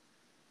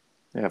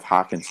 They have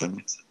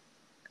Hawkinson.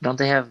 Don't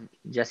they have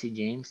Jesse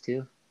James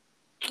too?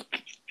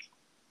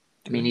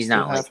 I mean, he's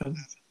not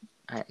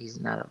a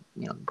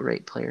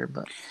great player,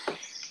 but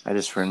I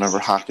just remember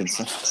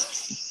Hawkinson.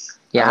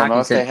 Yeah, I don't know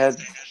if Hawkinson. they had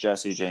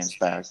Jesse James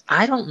back.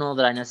 I don't know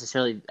that I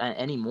necessarily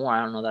anymore.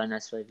 I don't know that I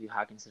necessarily view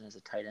Hawkinson as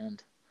a tight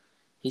end.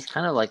 He's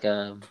kind of like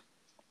a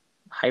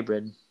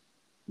hybrid.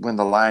 When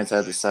the Lions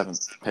had the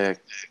 7th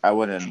pick, I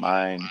wouldn't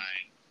mind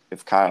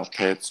if Kyle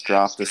Pitts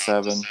dropped to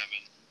 7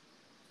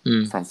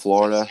 from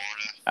Florida.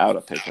 I would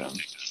have picked him.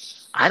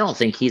 I don't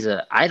think he's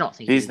a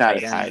He's not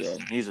a tight tight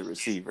end. end. He's a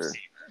receiver.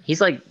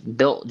 He's like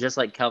built just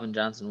like Calvin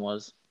Johnson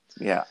was.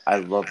 Yeah, I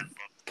love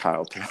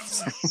Kyle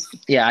Pitts.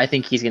 Yeah, I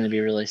think he's going to be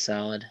really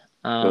solid.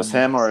 It was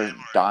him or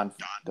Don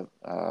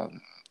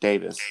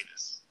Davis.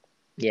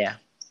 Yeah.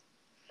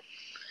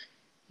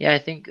 Yeah, I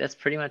think that's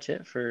pretty much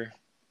it for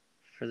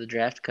the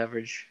draft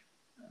coverage.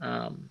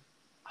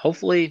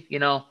 Hopefully, you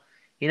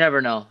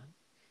never know.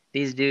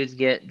 These dudes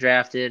get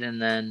drafted,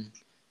 and then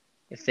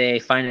if they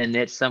find a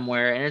niche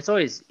somewhere, and it's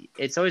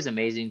always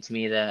amazing to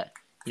me that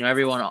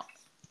everyone,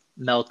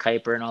 Mel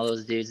Kiper and all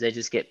those dudes, they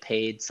just get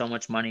paid so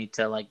much money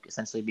to like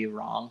essentially be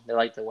wrong. They're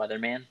like the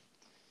weatherman.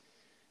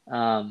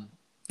 Oh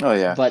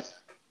yeah, but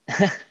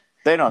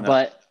they don't know.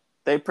 But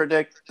they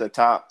predict the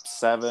top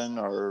 7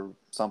 or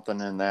something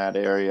in that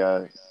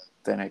area.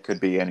 Then it could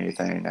be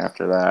anything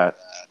after that.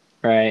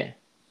 Right.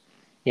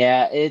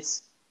 Yeah,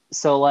 it's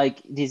so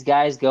like these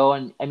guys go,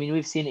 and I mean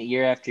we've seen it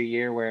year after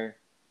year where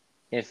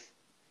if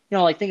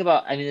like think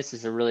about, I mean this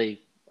is a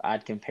really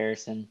odd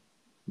comparison,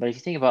 but if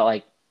you think about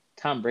like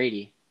Tom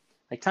Brady,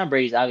 like Tom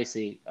Brady's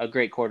obviously a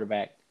great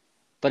quarterback,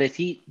 but if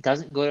he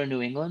doesn't go to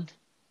New England,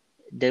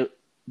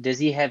 does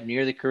he have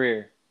near the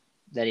career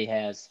that he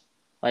has?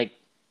 Like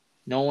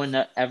no one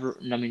will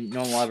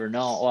ever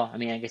know. Well, I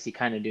mean I guess you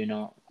kind of do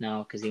know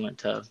now because he went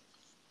to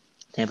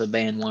Tampa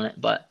Bay and won it,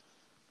 but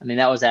I mean,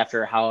 that was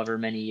after however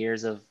many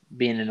years of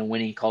being in a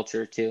winning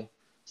culture too,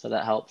 so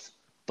that helps.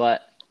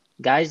 But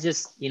guys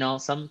just,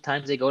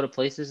 sometimes they go to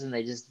places and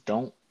they just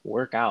don't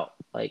work out.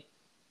 Like,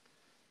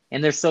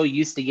 and they're so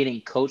used to getting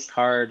coached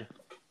hard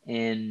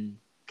in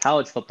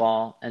college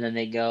football, and then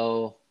they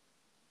go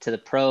to the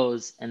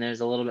pros, and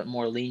there's a little bit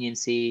more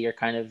leniency. You're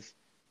kind of,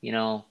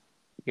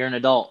 you're an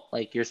adult.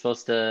 Like, you're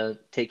supposed to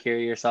take care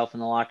of yourself in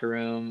the locker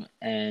room,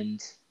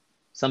 and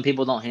some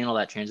people don't handle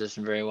that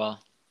transition very well.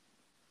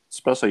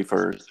 Especially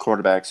for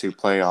quarterbacks who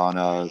play on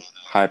a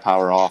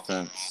high-power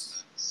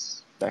offense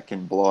that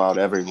can blow out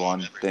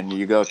everyone. Then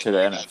you go to the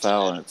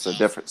NFL and it's a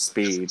different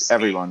speed.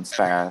 Everyone's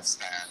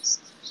fast. It's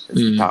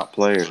the top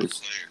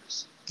players.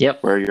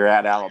 Yep. Where you're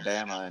at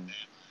Alabama and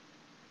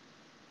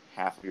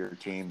half of your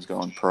team's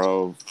going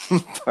pro,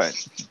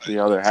 but the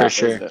other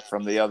half is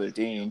from the other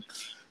team.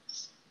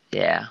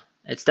 Yeah,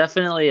 it's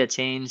definitely a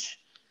change.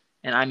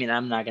 And I mean,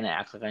 I'm not going to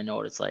act like I know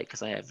what it's like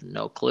because I have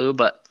no clue,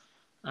 but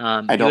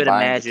I don't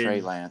buy into Trey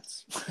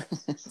Lance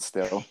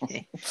still.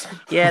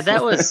 Yeah,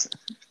 that was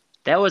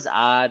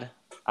odd.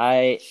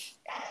 I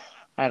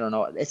don't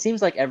know. It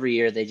seems like every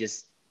year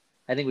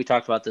I think we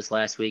talked about this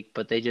last week,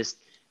 but they just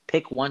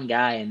pick one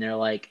guy and they're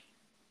like,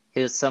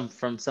 he's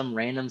from some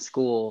random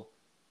school,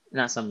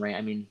 not some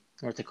I mean,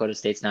 North Dakota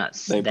State's not.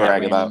 They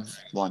brag about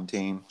one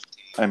team.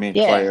 I mean,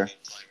 player.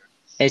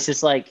 It's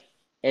just like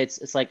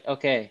it's like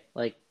okay,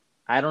 like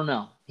I don't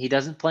know. He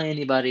doesn't play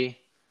anybody.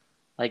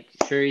 Like,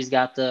 sure, he's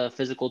got the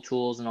physical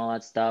tools and all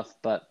that stuff,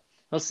 but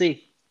we'll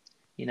see.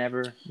 You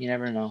never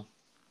know.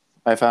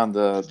 I found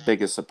the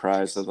biggest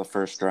surprise of the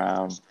first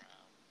round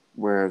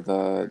where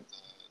the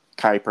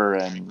Kiper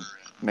and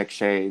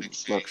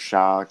McShay looked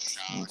shocked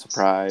and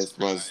surprised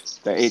was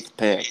the 8th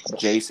pick,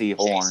 J.C.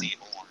 Horn.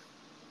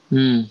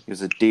 He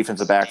was a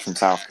defensive back from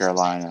South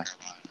Carolina.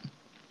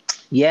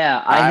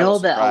 Yeah, I know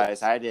was that.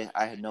 Surprised.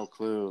 I had no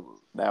clue.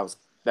 That was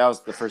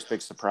the first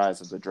big surprise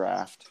of the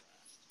draft.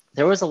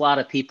 There was a lot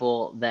of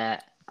people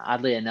that,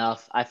 oddly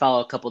enough, I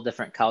follow a couple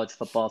different college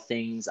football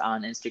things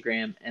on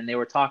Instagram, and they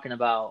were talking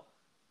about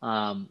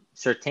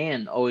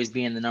Surtain always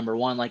being the number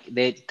one. Like,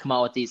 they'd come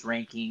out with these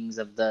rankings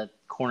of the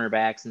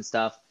cornerbacks and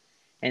stuff,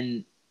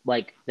 and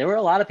like there were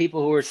a lot of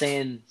people who were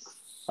saying,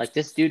 like,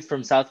 this dude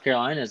from South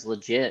Carolina is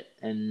legit,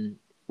 and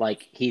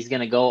like he's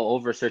gonna go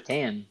over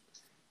Surtain.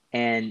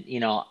 And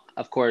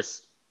of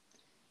course,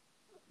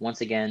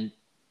 once again,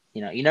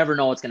 you never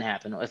know what's going to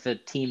happen if a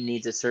team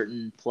needs a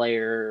certain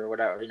player or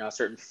whatever, a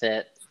certain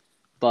fit.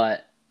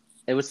 But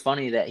it was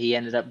funny that he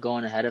ended up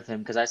going ahead of him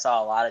because I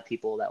saw a lot of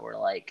people that were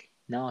like,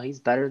 no, he's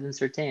better than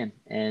Surtain.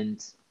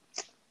 And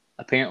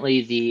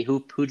apparently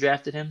who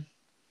drafted him?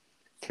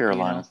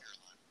 Carolina.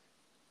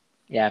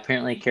 Yeah,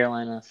 apparently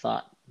Carolina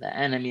thought that.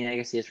 And I mean, I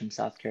guess he is from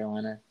South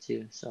Carolina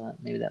too, so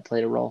maybe that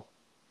played a role.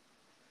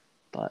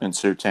 And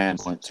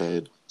Surtain went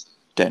to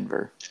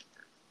Denver.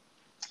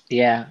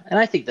 Yeah, and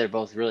I think they're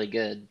both really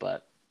good,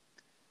 but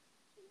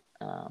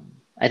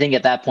I think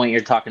at that point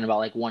you're talking about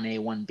like 1A,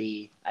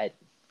 1B. I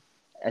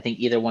think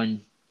either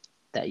one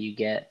that you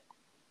get,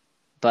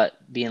 but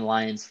being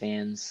Lions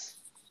fans,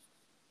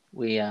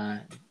 we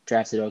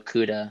drafted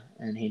Okudah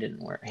and he didn't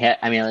work.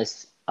 I mean, at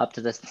least up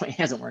to this point,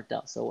 he hasn't worked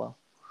out so well.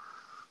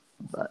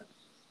 But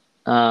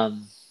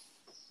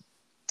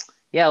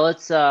yeah,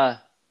 let's. I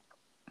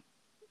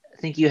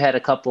think you had a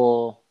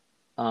couple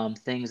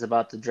things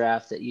about the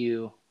draft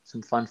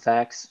some fun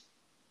facts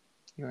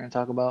you were going to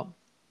talk about.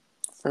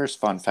 First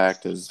fun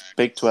fact is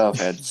Big 12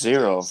 had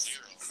 0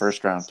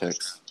 first-round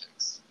picks.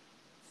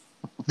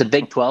 The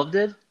Big 12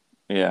 did?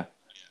 Yeah.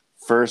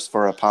 First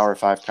for a Power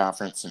 5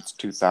 conference since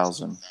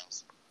 2000.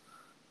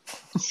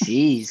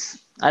 Jeez.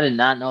 I did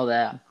not know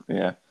that.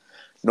 Yeah.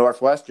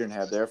 Northwestern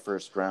had their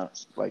first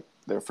round, like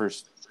their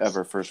first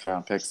ever first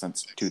round pick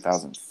since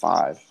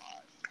 2005.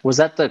 Was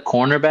that the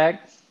cornerback?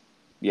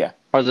 Yeah.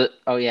 Or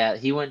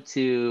he went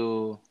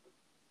to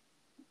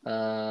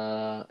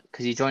because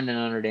he joined a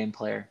Notre Dame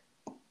player.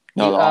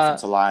 No, the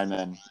offensive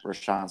lineman,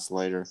 Rashawn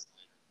Slater.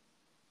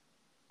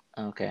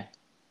 Okay.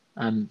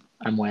 I'm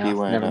way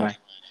off. Never mind.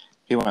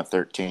 He went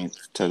 13th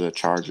to the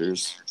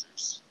Chargers.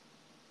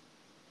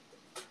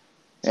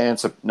 And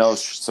it's no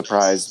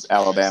surprise,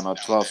 Alabama,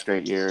 12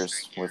 straight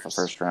years with a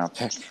first-round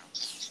pick.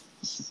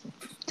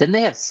 Didn't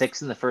they have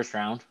 6 in the first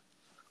round?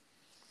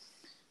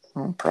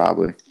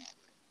 Probably.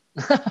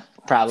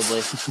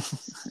 Probably.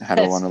 I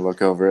don't want to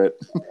look over it.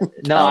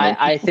 No,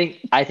 I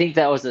think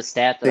that was a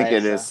stat that I think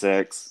it is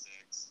 6.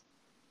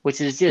 Which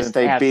is just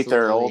Didn't they beat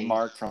their old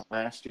mark from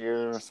last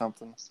year or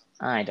something?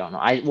 I don't know.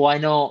 I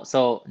know.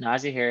 So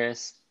Najee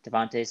Harris,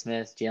 Devontae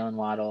Smith, Jalen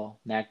Waddle,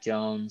 Mac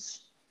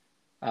Jones,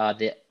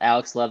 the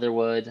Alex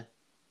Leatherwood,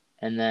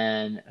 and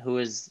then who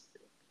is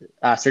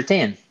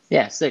Surtain?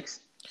 Yeah, 6.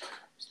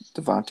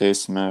 Devontae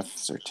Smith,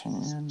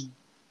 Surtain.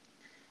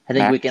 I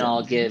think Mac we can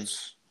all give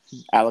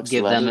Leatherwood?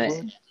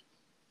 them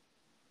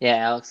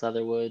Alex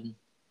Leatherwood.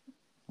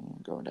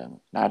 Going down.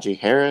 Najee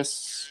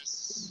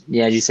Harris.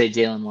 Yeah, did you say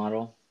Jalen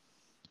Waddle?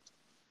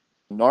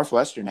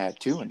 Northwestern had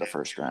 2 in the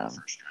first round.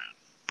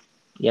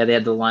 Yeah, they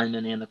had the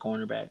lineman and the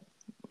cornerback.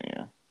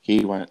 Yeah,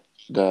 he went.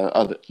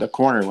 The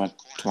corner went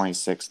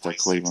 26 to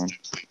Cleveland.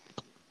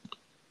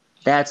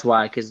 That's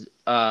why, because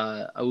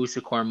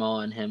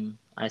Owusu-Koramoah and him,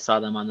 I saw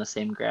them on the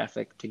same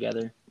graphic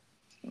together.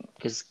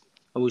 Because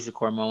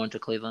Owusu-Koramoah went to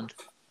Cleveland.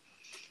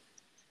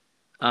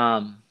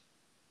 I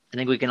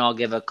think we can all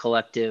give a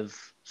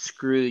collective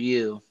screw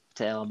you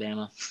to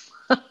Alabama.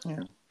 Yeah.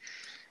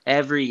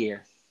 Every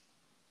year.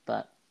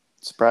 But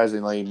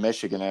surprisingly,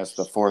 Michigan has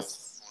the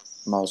 4th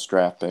most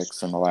draft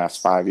picks in the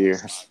last 5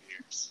 years.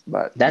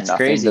 But that's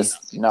crazy.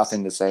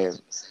 Nothing to say.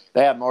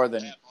 They have more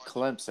than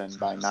Clemson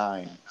by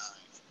 9.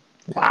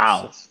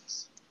 Wow.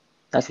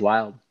 That's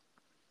wild.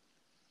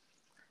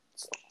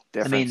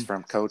 Difference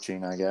from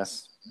coaching, I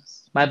guess.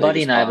 My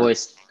buddy and I have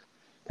always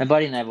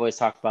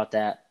talked about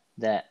that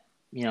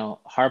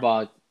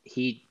Harbaugh,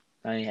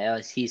 at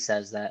least he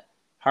says that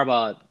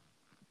Harbaugh,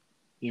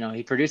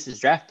 he produces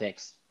draft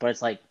picks, but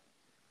it's like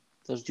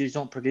those dudes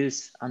don't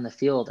produce on the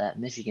field at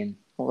Michigan.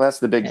 Well, that's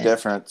the big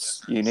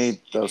difference. You need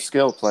those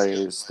skill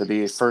players to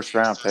be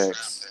first-round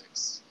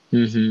picks.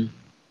 Mm-hmm.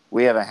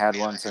 We haven't had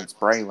one since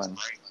Braylon.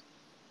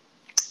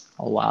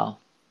 Oh, wow.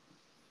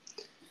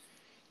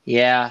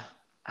 Yeah,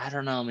 I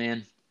don't know,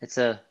 man. It's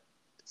a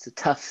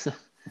tough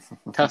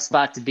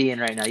spot to be in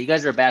right now. You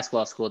guys are a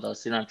basketball school, though,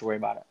 so you don't have to worry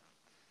about it.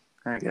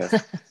 I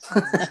guess.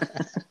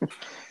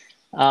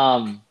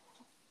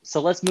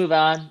 So let's move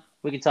on.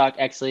 We can talk.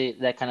 Actually,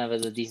 that kind of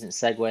is a decent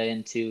segue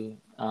into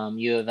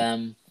U of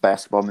M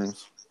basketball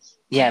news.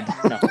 Yeah,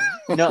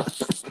 no.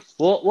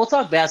 We'll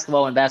talk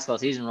basketball when basketball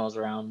season rolls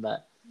around.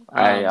 But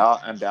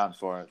I'm down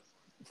for it.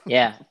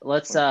 Yeah,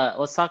 let's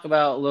talk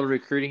about a little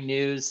recruiting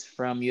news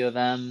from U of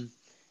M,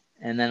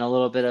 and then a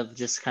little bit of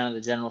just kind of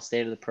the general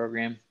state of the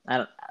program.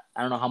 I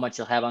don't know how much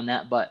you'll have on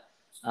that, but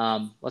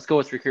let's go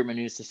with recruitment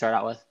news to start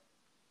out with.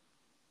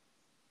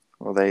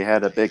 Well, they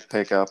had a big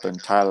pickup in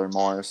Tyler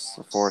Morris,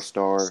 a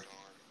 4-star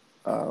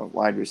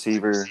wide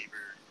receiver.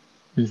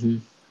 Mm-hmm.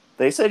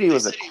 They said he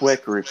was a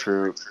quick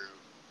recruit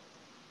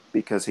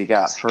because he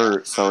got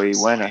hurt, so he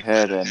went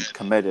ahead and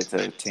committed to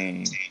the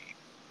team.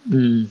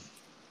 Mm.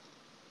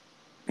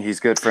 He's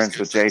good friends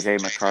with J.J.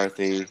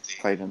 McCarthy,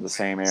 played in the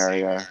same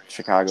area,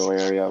 Chicago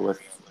area with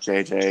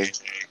J.J.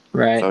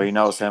 Right. So he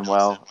knows him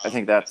well. I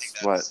think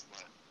that's what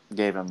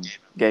gave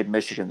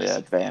Michigan the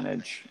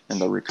advantage in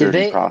the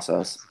recruiting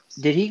process.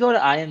 Did he go to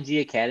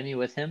IMG Academy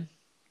with him?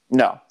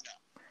 No.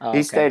 Oh,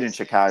 he stayed in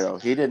Chicago.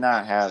 He did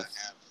not have,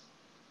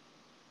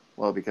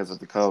 well, because of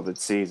the COVID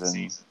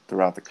season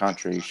throughout the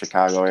country,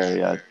 Chicago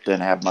area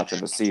didn't have much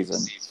of a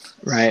season.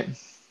 Right.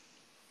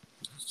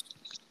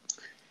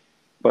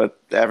 But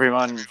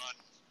everyone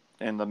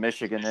in the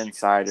Michigan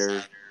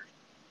Insider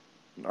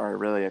are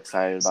really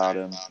excited about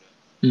him.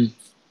 Mm.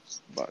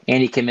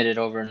 And he committed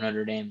over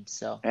Notre Dame,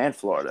 so. And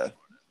Florida.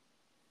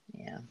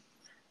 Yeah.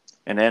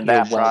 And in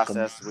that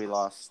process, we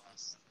lost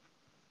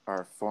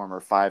our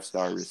former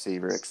 5-star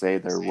receiver,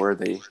 Xavier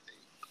Worthy,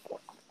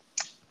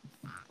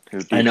 who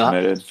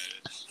decommitted.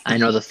 I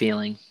know the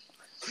feeling.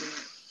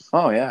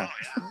 Oh, yeah.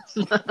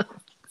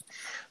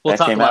 We'll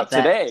talk about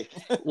that today.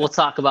 We'll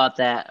talk about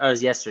that. Or it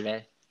was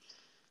yesterday.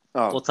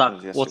 Oh, We'll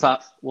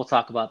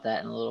talk about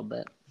that in a little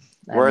bit.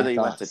 Worthy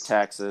went to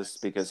Texas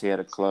because he had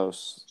a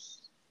close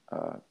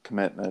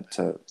commitment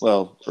to,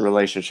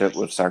 relationship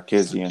with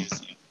Sarkisian.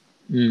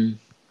 Mm.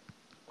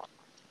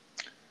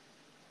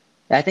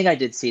 I think I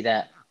did see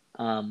that.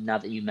 Now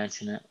that you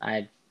mention it,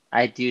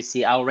 I do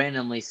see. I'll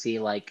randomly see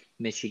like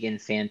Michigan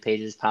fan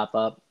pages pop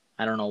up.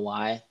 I don't know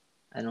why.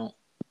 I don't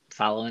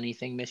follow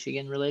anything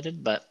Michigan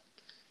related, but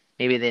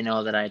maybe they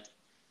know that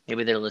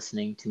maybe they're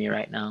listening to me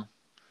right now,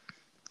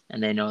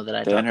 and they know that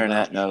I. The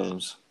internet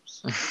knows.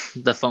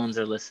 The phones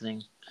are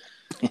listening.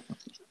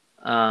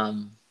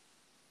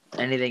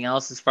 anything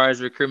else as far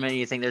as recruitment?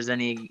 You think there's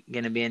going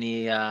to be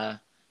any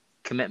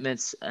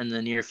commitments in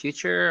the near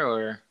future,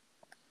 or?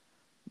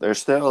 They're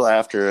still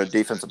after a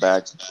defensive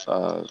back,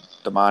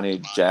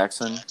 Damani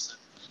Jackson,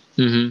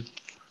 Mm-hmm.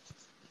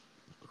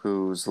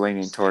 who's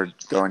leaning toward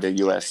going to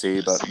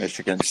USC, but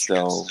Michigan's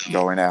still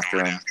going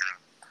after him.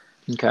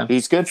 Okay.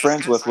 He's good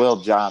friends with Will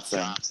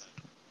Johnson,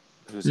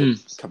 who's a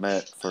Mm.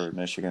 commit for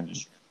Michigan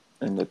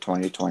in the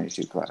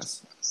 2022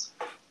 class.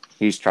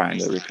 He's trying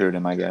to recruit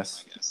him, I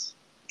guess.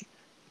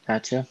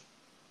 Gotcha.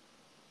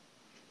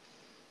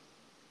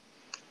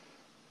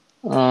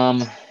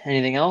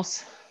 Anything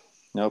else?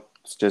 Nope,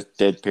 it's just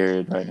dead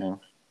period right now.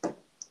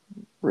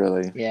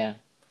 Really. Yeah.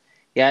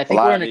 Yeah, I A think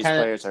we're lot in of a these kind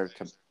of players are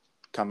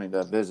coming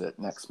to visit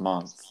next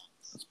month.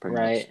 That's pretty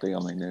much right. the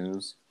only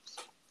news.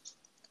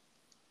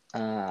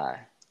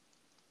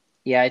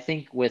 Yeah, I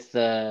think with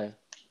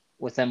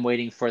them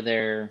waiting for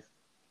their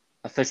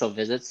official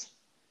visits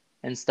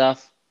and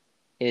stuff,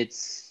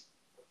 it's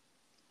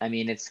going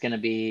to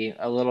be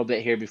a little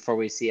bit here before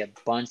we see a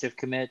bunch of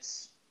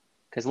commits.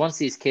 Because once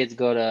they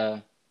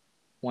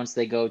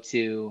go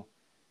to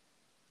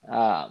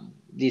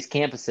these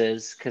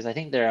campuses, because I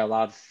think they're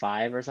allowed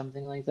 5 or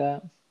something like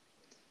that,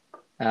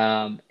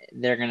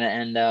 they're going to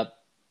end up,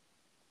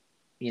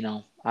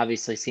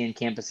 obviously seeing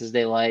campuses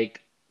they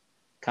like,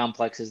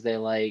 complexes they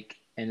like,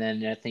 and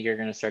then I think you're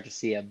going to start to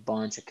see a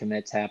bunch of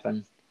commits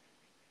happen,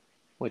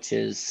 which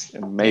is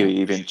And maybe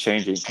even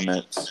changing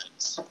commits,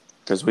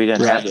 because we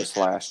didn't have this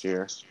last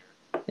year.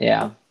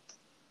 Yeah.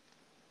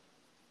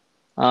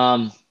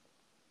 Jump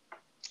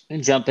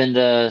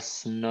into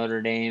some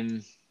Notre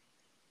Dame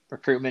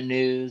recruitment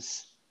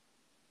news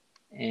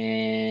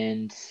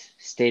and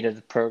state of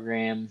the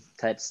program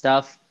type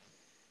stuff.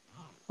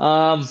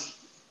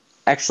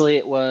 Actually,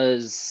 it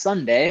was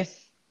Sunday.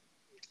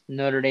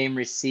 Notre Dame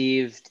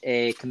received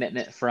a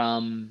commitment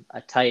from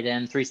a tight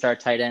end, 3-star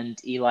tight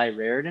end, Eli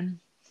Raridan.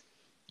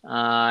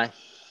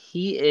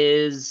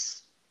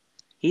 He's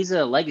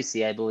a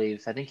legacy, I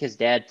believe. I think his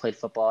dad played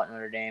football at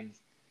Notre Dame.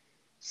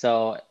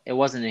 So it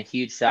wasn't a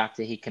huge shock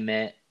that he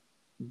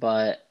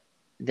but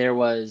there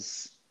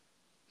was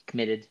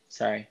committed.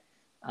 Sorry.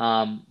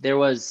 There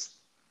was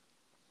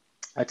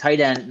a tight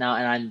end now,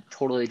 and I'm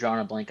totally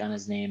drawing a blank on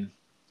his name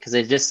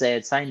because they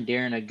had signed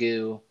Darren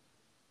Agu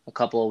a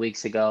couple of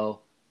weeks ago,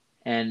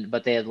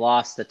 but they had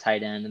lost the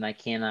tight end, and I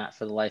cannot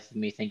for the life of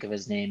me think of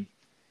his name.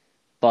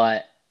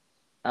 But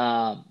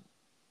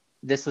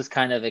this was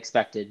kind of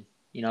expected.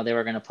 They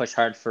were going to push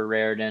hard for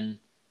Raridan,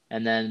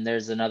 and then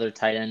there's another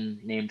tight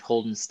end named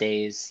Holden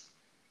Stays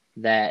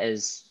that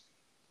is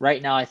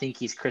right now. I think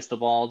he's crystal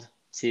balled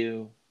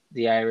to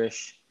the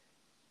Irish,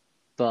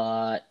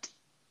 but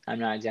I'm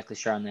not exactly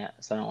sure on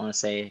that, so I don't want to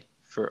say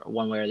for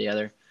one way or the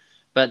other.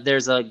 But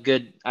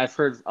I've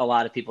heard a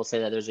lot of people say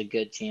that there's a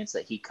good chance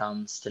that he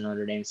comes to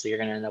Notre Dame, so you're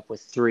going to end up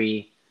with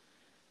 3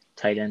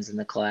 tight ends in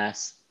the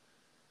class.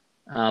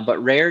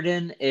 But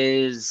Raridan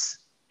he's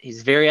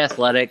very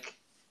athletic.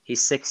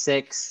 He's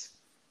 6'6",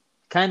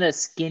 kind of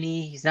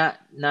skinny. He's not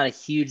a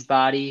huge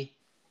body,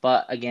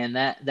 but again,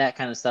 that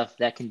kind of stuff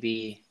that can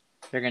be.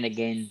 He's going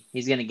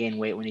to gain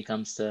weight when he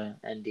comes to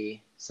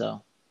ND.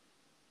 So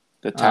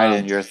the tight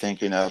end you're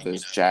thinking of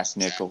is Jack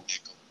Nickel.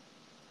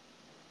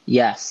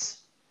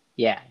 Yes,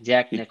 yeah,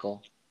 Jack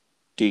Nickel.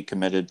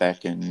 Decommitted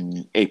back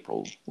in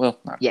April. Well,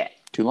 not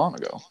too long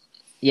ago.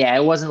 Yeah,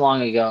 it wasn't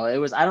long ago.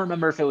 I don't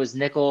remember if it was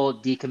Nickel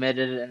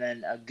decommitted and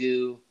then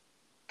Agu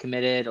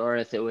committed, or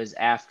if it was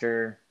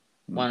after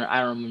one. I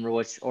don't remember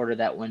which order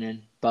that went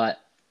in, but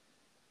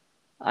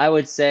I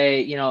would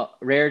say,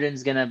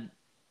 Raridan's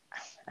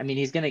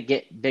he's gonna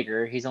get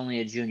bigger. He's only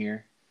a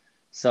junior,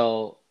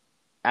 so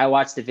I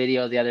watched a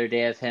video the other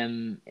day of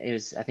him.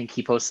 I think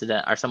he posted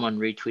it or someone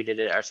retweeted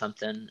it or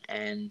something,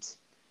 and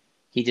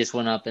he just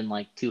went up in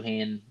like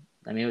 2-hand.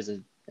 It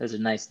was a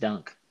nice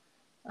dunk.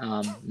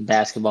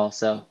 Basketball.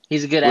 So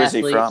he's a good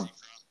athlete. Where's he from?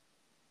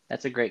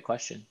 That's a great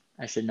question.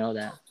 I should know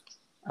that.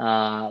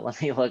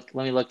 Let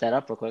me look that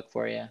up real quick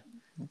for you.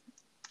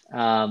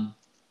 But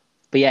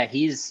yeah,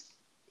 he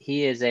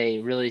is a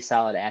really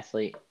solid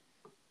athlete,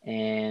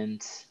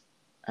 and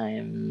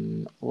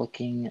I'm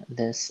looking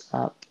this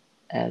up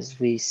as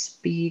we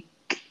speak.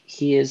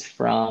 He is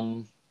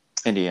from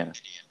Indiana,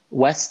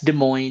 West Des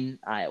Moines,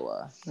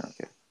 Iowa.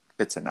 Okay,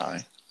 it's an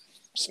I.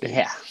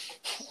 Yeah,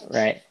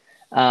 right.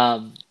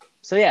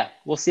 So yeah,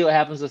 we'll see what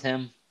happens with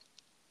him.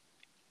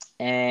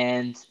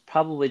 And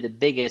probably the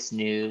biggest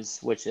news,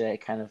 which I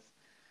kind of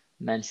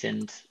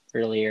mentioned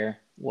earlier,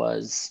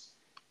 was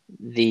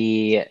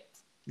the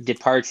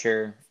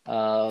departure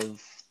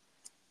of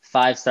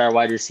 5-star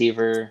wide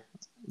receiver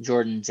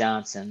Jordan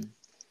Johnson.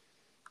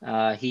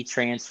 He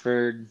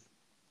transferred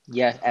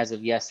as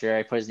of yesterday.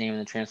 I put his name in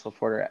the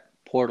transfer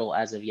portal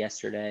as of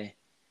yesterday.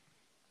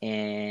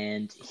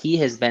 And he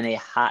has been a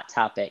hot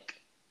topic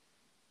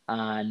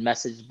on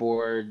message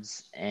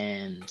boards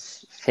and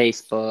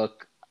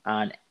Facebook,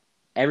 on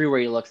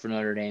everywhere you look for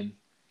Notre Dame,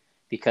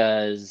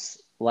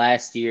 because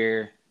last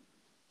year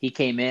he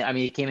came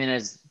in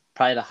as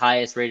probably the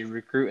highest rated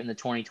recruit in the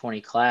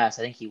 2020 class.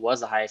 I think he was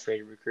the highest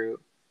rated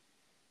recruit,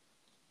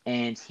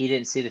 and he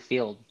didn't see the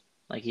field.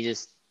 Like, he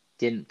just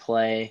didn't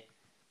play,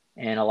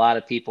 and a lot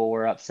of people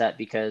were upset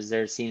because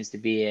there seems to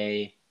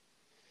be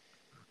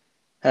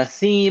a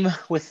theme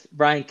with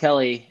Brian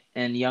Kelly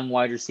and young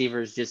wide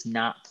receivers just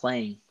not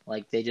playing.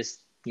 Like, they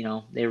just,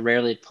 they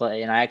rarely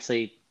play. And I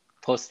actually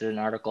posted an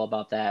article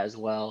about that as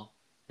well.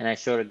 And I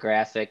showed a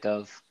graphic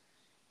of,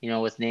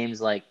 with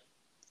names like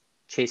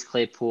Chase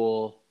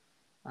Claypool,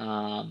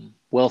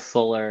 Will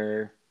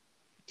Fuller,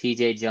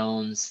 TJ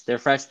Jones. Their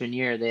freshman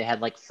year, they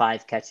had like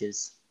 5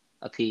 catches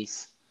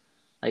apiece.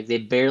 Like, they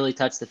barely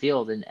touched the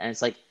field. And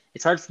it's like,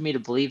 it's hard for me to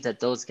believe that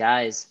those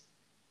guys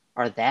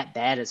are that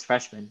bad as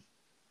freshmen.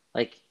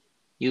 Like,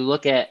 you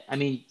look at,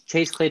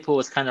 Chase Claypool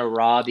was kind of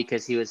raw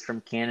because he was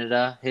from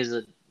Canada. His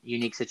a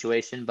unique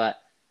situation,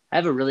 but I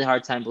have a really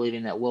hard time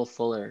believing that Will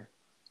Fuller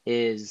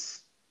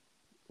was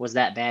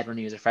that bad when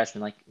he was a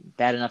freshman. Like,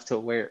 bad enough to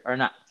where, or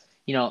not,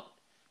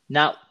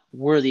 not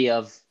worthy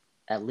of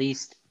at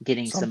least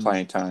getting some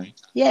playing time.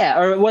 Yeah,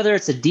 or whether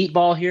it's a deep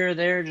ball here or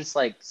there, just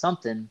like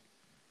something.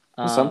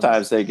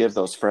 Sometimes they give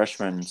those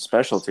freshmen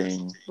special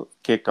team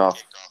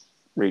kickoff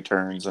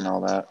returns and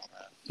all that.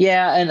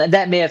 Yeah, and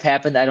that may have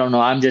happened. I don't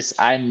know. I'm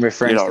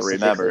referring. You don't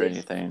remember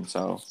anything,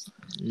 so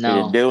no, he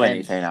didn't do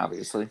anything,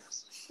 obviously.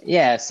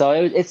 Yeah, so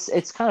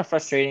it's kind of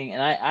frustrating,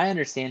 and I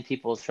understand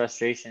people's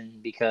frustration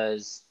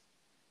because,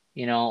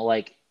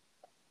 like,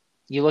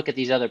 you look at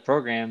these other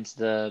programs,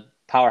 the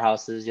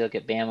powerhouses. You look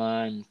at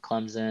Bama and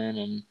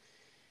Clemson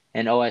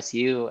and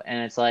OSU,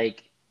 and it's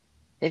like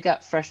they've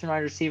got freshman wide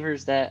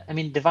receivers that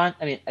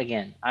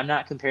again, I'm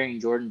not comparing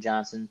Jordan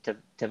Johnson to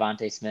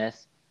Devontae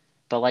Smith,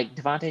 but like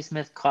Devontae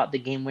Smith caught the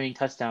game-winning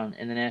touchdown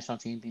in the national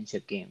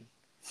championship game.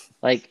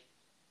 Like,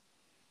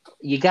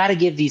 you got to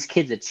give these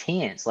kids a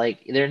chance.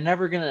 Like, they're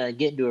never gonna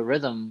get into a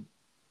rhythm,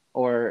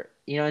 or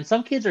and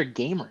some kids are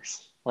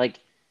gamers. Like,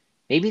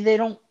 maybe they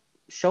don't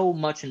show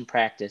much in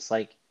practice.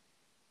 Like,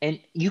 and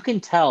you can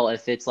tell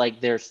if it's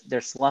like they're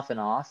sloughing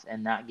off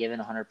and not giving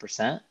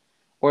 100%,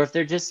 or if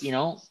they're just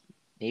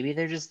maybe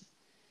they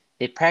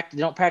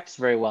don't practice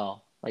very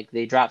well. Like,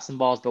 they drop some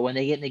balls, but when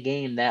they get in the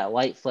game, that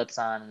light flips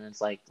on and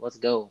it's like, let's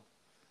go.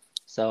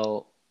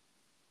 So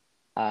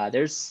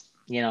there's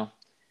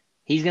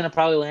he's gonna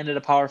probably land at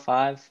a Power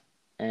 5,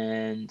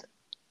 and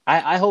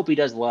I hope he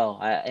does well.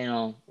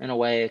 In a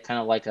way, kind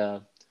of like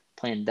a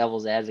playing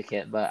devil's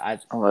advocate,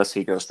 but unless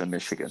he goes to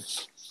Michigan.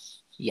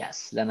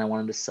 Yes, then I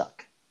want him to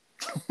suck.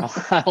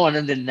 I want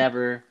him to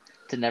never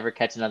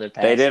catch another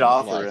pass. They did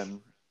offer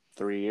him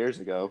 3 years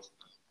ago.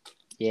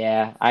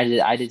 Yeah,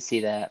 I did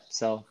see that.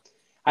 So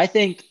I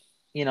think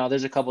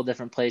there's a couple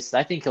different places.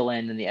 I think he'll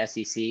land in the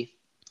SEC.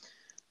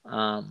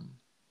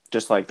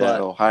 Just like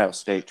that Ohio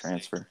State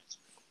transfer.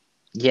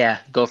 Yeah,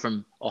 go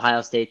from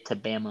Ohio State to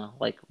Bama.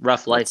 Like,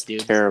 rough life,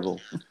 dude.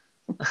 Terrible.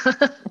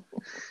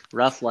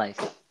 Rough life.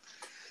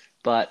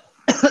 But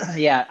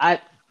yeah,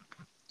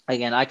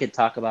 I could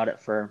talk about it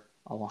for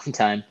a long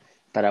time,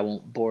 but I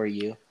won't bore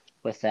you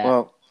with that.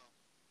 Well,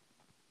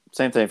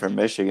 same thing for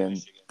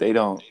Michigan. They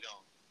don't.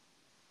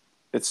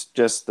 It's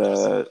just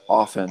the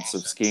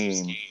offensive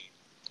scheme.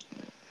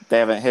 They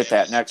haven't hit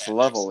that next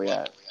level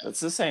yet.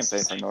 It's the same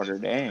thing for Notre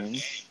Dame.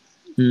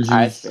 Mm-hmm.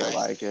 I feel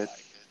like it.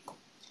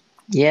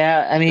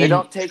 Yeah, they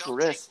don't take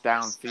risks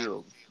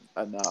downfield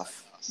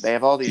enough. They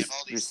have all these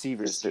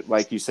receivers that,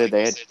 like you said,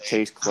 they had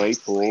Chase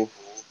Claypool,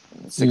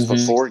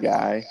 6'4"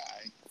 guy.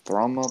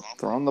 Throw him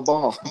the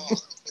ball.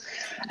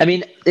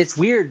 It's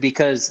weird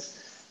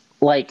because,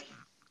 like,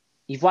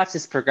 you've watched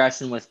this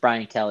progression with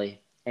Brian Kelly,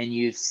 and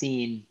you've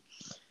seen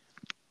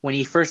when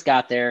he first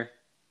got there.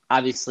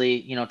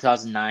 Obviously,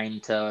 2009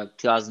 to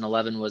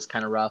 2011 was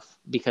kind of rough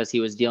because he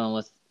was dealing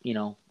with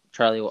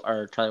Charlie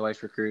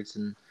Weis recruits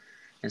and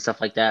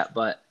stuff like that.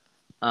 But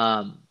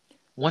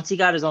once he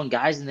got his own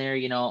guys in there,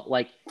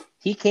 like,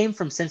 he came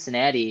from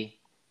Cincinnati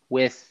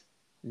with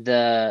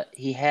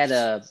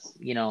his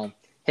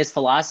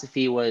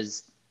philosophy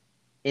was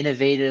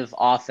innovative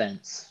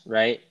offense,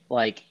 right?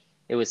 Like,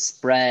 it was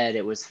spread,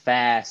 it was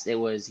fast, it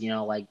was,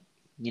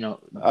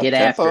 get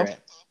after it.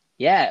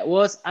 Yeah,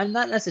 well, I'm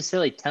not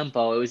necessarily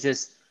tempo. It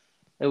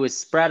was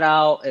spread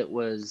out. It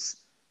was,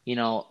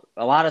 a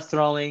lot of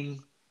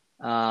throwing,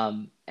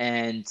 and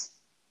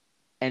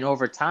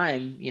over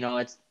time,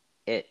 it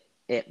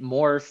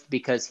morphed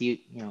because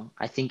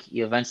I think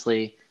he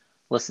eventually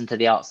listened to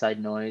the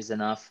outside noise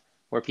enough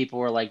where people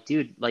were like,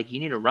 dude, like, you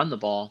need to run the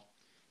ball.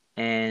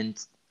 And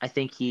I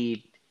think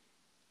he's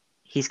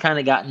kind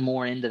of gotten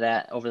more into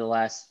that over the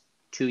last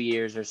 2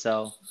 years or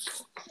so.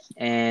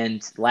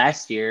 And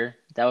last year,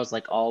 that was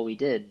like all we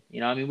did.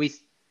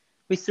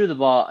 We threw the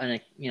ball in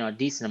a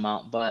decent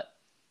amount, but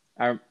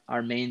our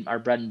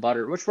bread and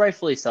butter, which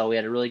rightfully so, we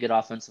had a really good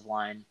offensive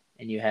line,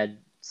 and you had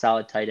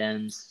solid tight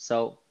ends.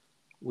 So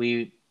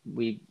we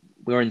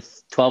were in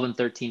 12 and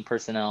 13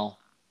 personnel,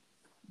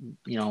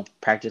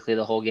 practically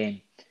the whole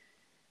game.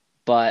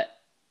 But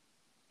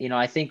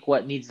I think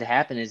what needs to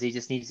happen is he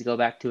just needs to go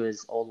back to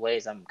his old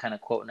ways. I'm kind of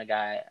quoting a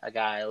guy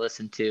I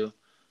listened to,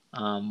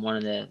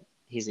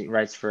 he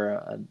writes for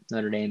a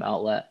Notre Dame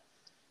outlet,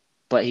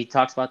 but he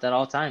talks about that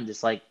all the time.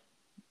 Just like,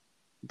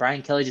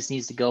 Brian Kelly just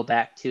needs to go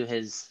back to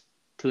his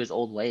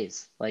old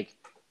ways. Like,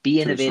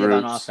 be To his innovative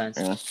on roots. offense.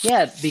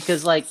 Yeah. Yeah,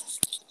 because like,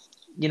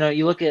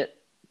 you look at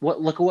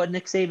what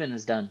Nick Saban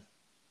has done.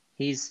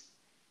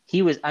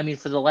 He was, I mean,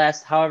 for the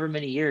last however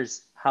many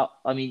years,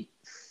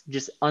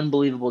 just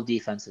unbelievable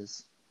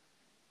defenses.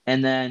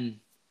 And then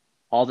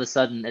all of a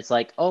sudden it's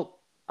like, oh,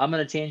 I'm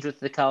going to change with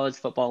the college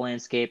football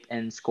landscape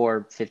and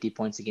score 50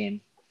 points a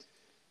game.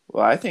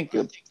 Well, I think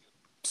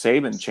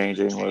Saban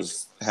changing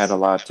had a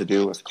lot to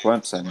do with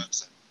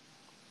Clemson,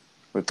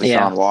 with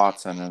Deshaun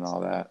Watson and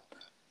all that.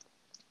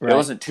 Right. It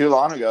wasn't too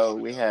long ago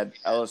we had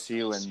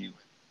LSU and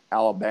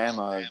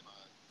Alabama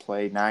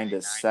play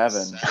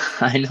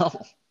 9-7. I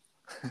know.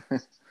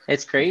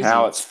 It's crazy.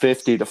 Now it's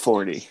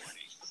 50-40.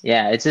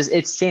 Yeah,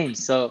 it's changed.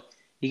 So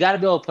you got to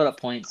be able to put up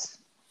points,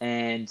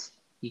 and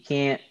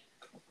you're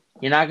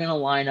not going to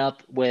line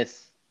up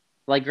with,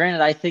 like,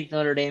 granted, I think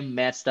Notre Dame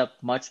matched up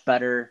much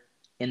better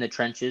in the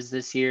trenches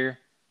this year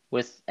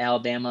with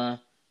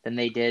Alabama than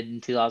they did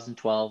in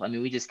 2012. I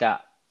mean, we just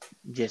got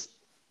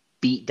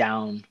beat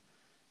down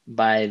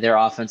by their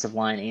offensive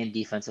line and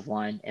defensive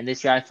line. And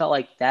this year I felt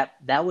like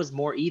that was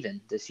more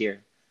even this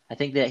year. I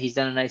think that he's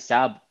done a nice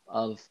job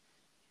of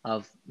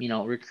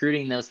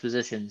recruiting those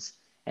positions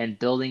and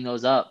building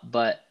those up,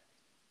 but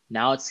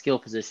now it's skill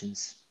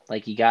positions.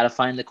 Like, you got to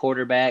find the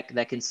quarterback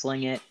that can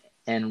sling it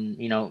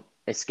and,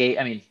 escape.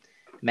 I mean,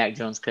 Mac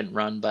Jones couldn't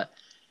run,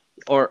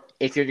 or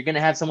if you're going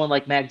to have someone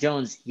like Mac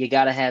Jones, you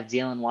got to have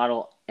Jalen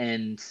Waddle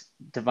and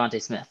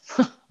Devontae Smith,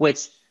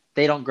 which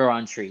they don't grow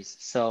on trees.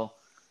 So,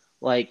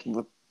 like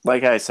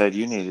I said,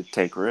 you need to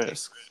take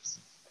risks.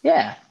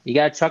 Yeah, you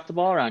got to chuck the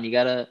ball around. You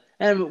got to,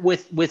 and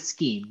with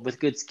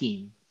good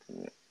scheme.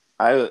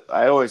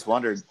 I always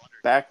wondered,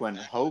 back when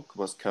Hoke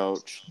was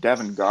coach,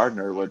 Devin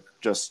Gardner would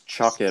just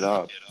chuck it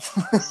up.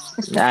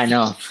 I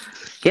know.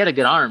 He had a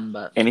good arm,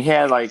 and he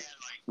had like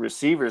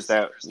receivers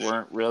that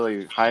weren't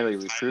really highly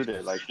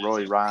recruited, like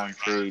Roy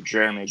Roundtree,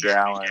 Jeremy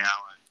Gallen.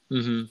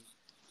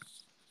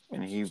 Mm-hmm.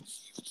 And he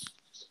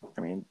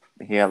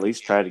at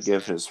least tried to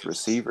give his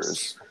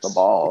receivers the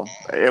ball.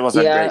 It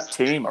wasn't a great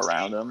team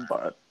around him,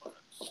 but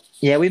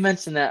yeah, we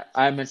mentioned that.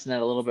 I mentioned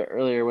that a little bit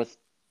earlier with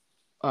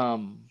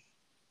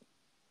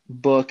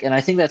Book, and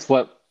I think that's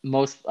what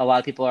a lot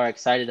of people are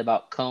excited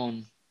about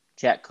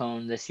Jack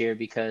Coan this year,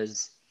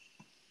 because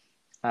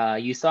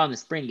you saw in the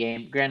spring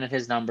game. Granted,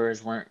 his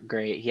numbers weren't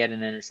great. He had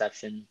an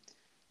interception,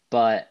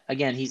 but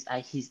again, he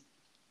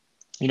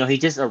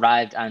just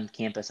arrived on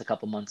campus a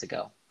couple months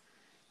ago.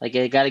 Like,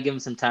 you got to give him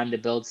some time to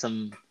build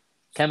some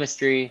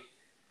chemistry,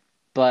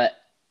 but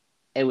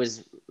it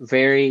was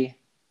very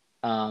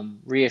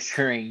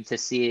reassuring to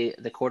see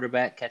the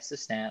quarterback catch the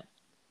snap,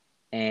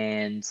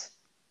 and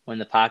when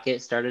the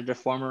pocket started to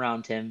form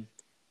around him,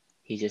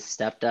 he just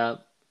stepped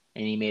up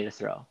and he made a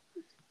throw.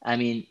 I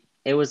mean,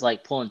 it was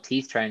like pulling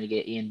teeth trying to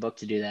get Ian Book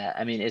to do that.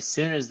 I mean, as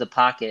soon as the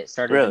pocket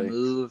started to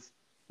move,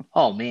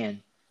 oh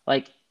man,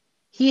 like,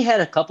 he had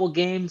a couple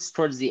games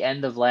towards the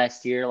end of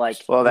last year, like,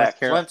 that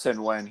Clemson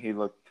when he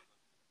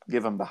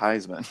give him the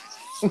Heisman.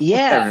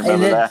 Yeah, I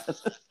remember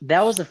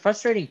that was the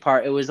frustrating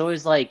part. It was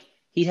always like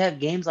he'd have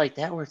games like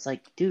that where it's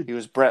like, dude, he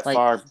was Brett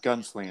Favre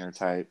gunslinger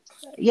type.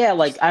 Yeah,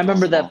 like, I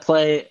remember the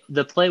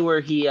play where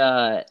he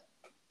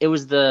it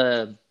was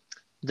the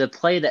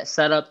play that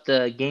set up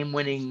the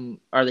game-winning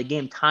or the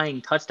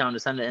game-tying touchdown to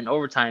send it in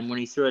overtime when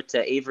he threw it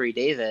to Avery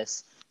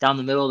Davis down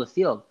the middle of the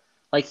field.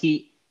 Like,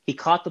 he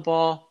caught the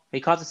ball, he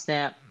caught the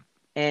snap,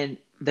 and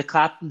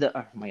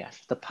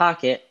the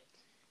pocket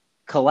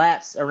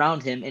collapsed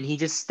around him, and he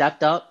just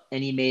stepped up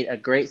and he made a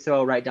great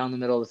throw right down the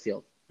middle of the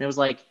field. And it was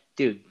like,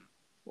 dude,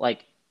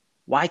 like,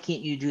 why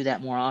can't you do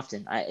that more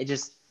often?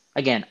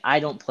 Again, I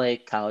don't play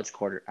college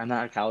quarter. I'm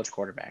not a college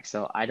quarterback,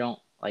 so I don't,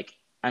 like,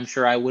 I'm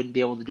sure I wouldn't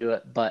be able to do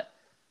it, but,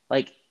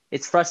 like,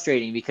 it's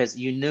frustrating because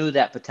you knew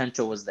that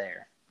potential was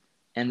there.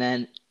 And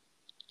then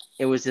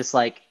it was just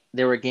like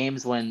there were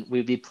games when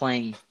we'd be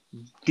playing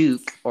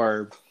Duke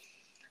or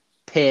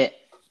Pitt,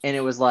 and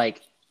it was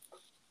like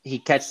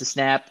he'd catch the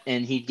snap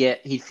and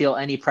he'd feel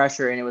any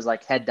pressure, and it was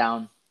like head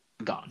down,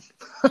 gone.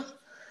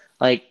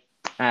 Like,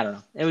 I don't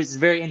know. It was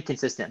very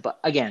inconsistent, but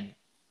again,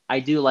 I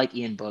do like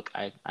Ian Book.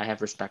 I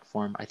have respect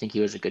for him. I think he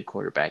was a good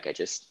quarterback.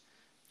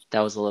 That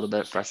was a little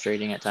bit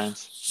frustrating at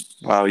times.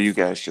 Wow, you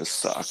guys just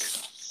suck.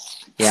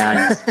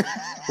 Yeah,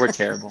 we're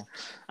terrible.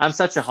 I'm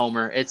such a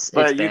homer.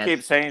 But you bad.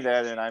 Keep saying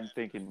that, and I'm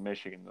thinking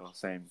Michigan, the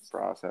same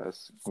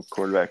process with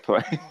quarterback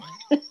play.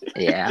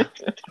 Yeah.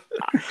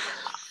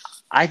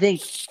 I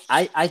think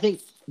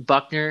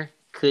Buckner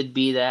could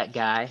be that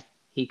guy.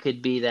 He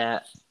could be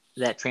that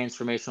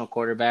transformational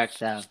quarterback,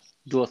 that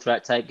dual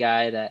threat type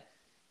guy that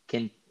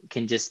can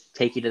just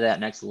take you to that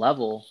next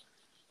level.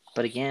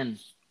 But again,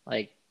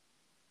 like,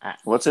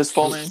 what's his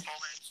full name?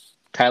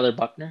 Tyler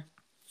Buckner.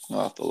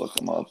 I'll have to look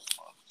him up.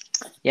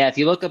 Yeah, if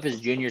you look up his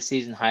junior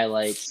season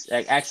highlights,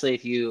 actually,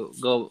 if you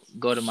go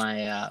to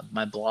my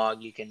my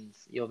blog,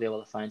 you'll be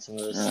able to find some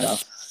of this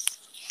stuff.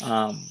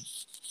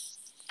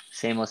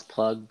 Shameless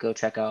plug, go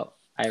check out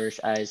Irish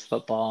Eyes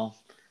Football,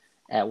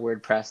 at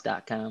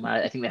wordpress.com.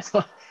 I think that's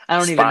what I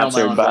don't even know my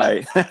Sponsored own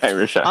by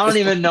Irish I don't Ice.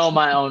 even know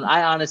my own.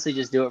 I honestly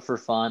just do it for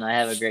fun. I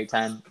have a great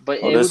time,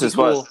 but Well, it would this be is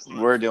cool. what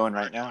we're doing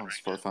right now. It's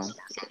for fun.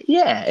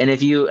 Yeah, and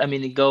if you, I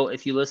mean,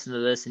 if you listen to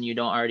this and you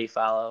don't already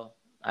follow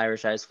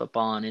Irish Ice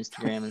Football on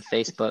Instagram and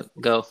Facebook,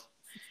 go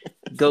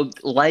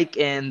like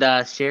and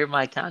share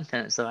my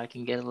content so I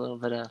can get a little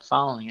bit of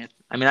following it.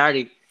 I mean,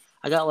 I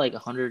got like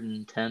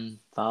 110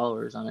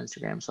 followers on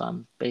Instagram, so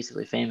I'm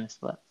basically famous.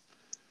 But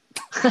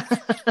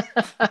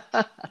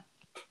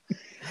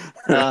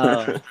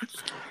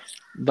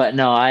but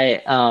no,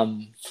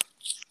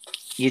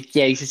 you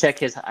should check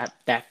his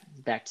back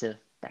to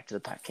the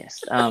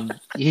podcast.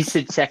 You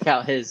should check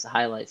out his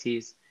highlights.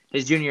 His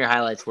junior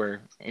highlights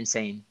were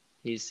insane.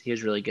 He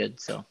was really good.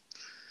 So,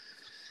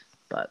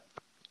 but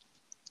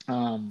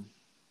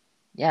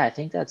yeah, I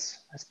think that's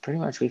pretty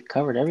much we've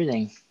covered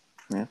everything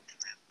Yeah.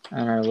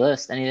 on our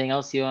list. Anything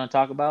else you want to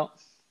talk about?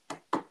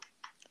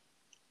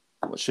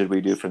 What should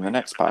we do for the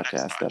next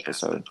podcast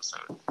episode?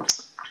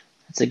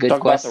 That's a good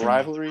Talk question.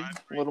 about the rivalry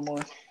a little more.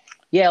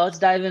 Yeah, let's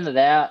dive into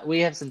that.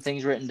 We have some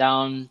things written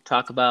down.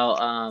 Talk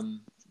about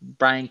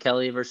Brian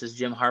Kelly versus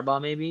Jim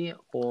Harbaugh, maybe,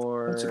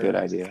 or That's a good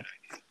idea.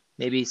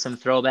 maybe some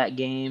throwback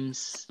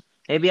games.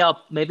 Maybe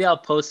I'll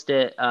post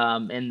it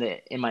on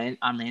my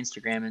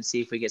Instagram and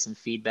see if we get some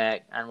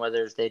feedback on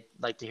whether they'd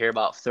like to hear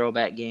about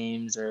throwback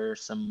games or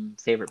some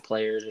favorite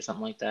players or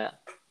something like that.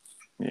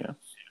 Yeah.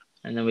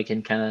 And then we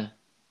can kind of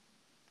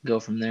go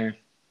from there.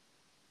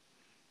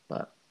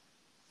 But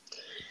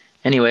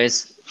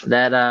anyways,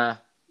 that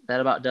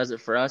about does it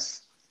for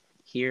us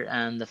here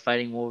on the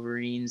Fighting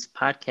Wolverines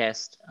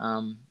podcast.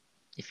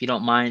 If you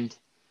don't mind,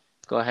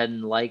 go ahead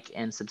and like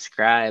and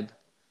subscribe.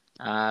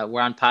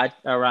 We're on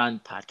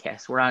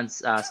podcast. We're on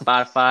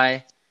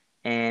Spotify,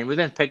 and we've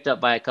been picked up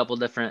by a couple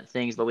different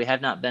things, but we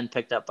have not been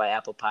picked up by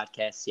Apple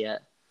Podcasts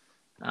yet.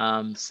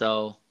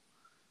 So,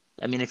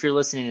 I mean, if you're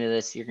listening to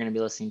this, you're going to be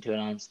listening to it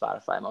on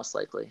Spotify most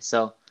likely.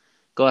 So,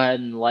 go ahead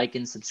and like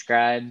and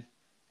subscribe,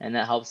 and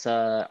that helps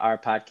our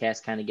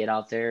podcast kind of get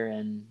out there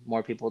and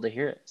more people to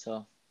hear it.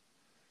 So,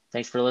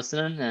 thanks for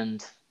listening,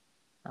 and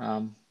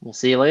we'll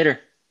see you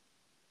later.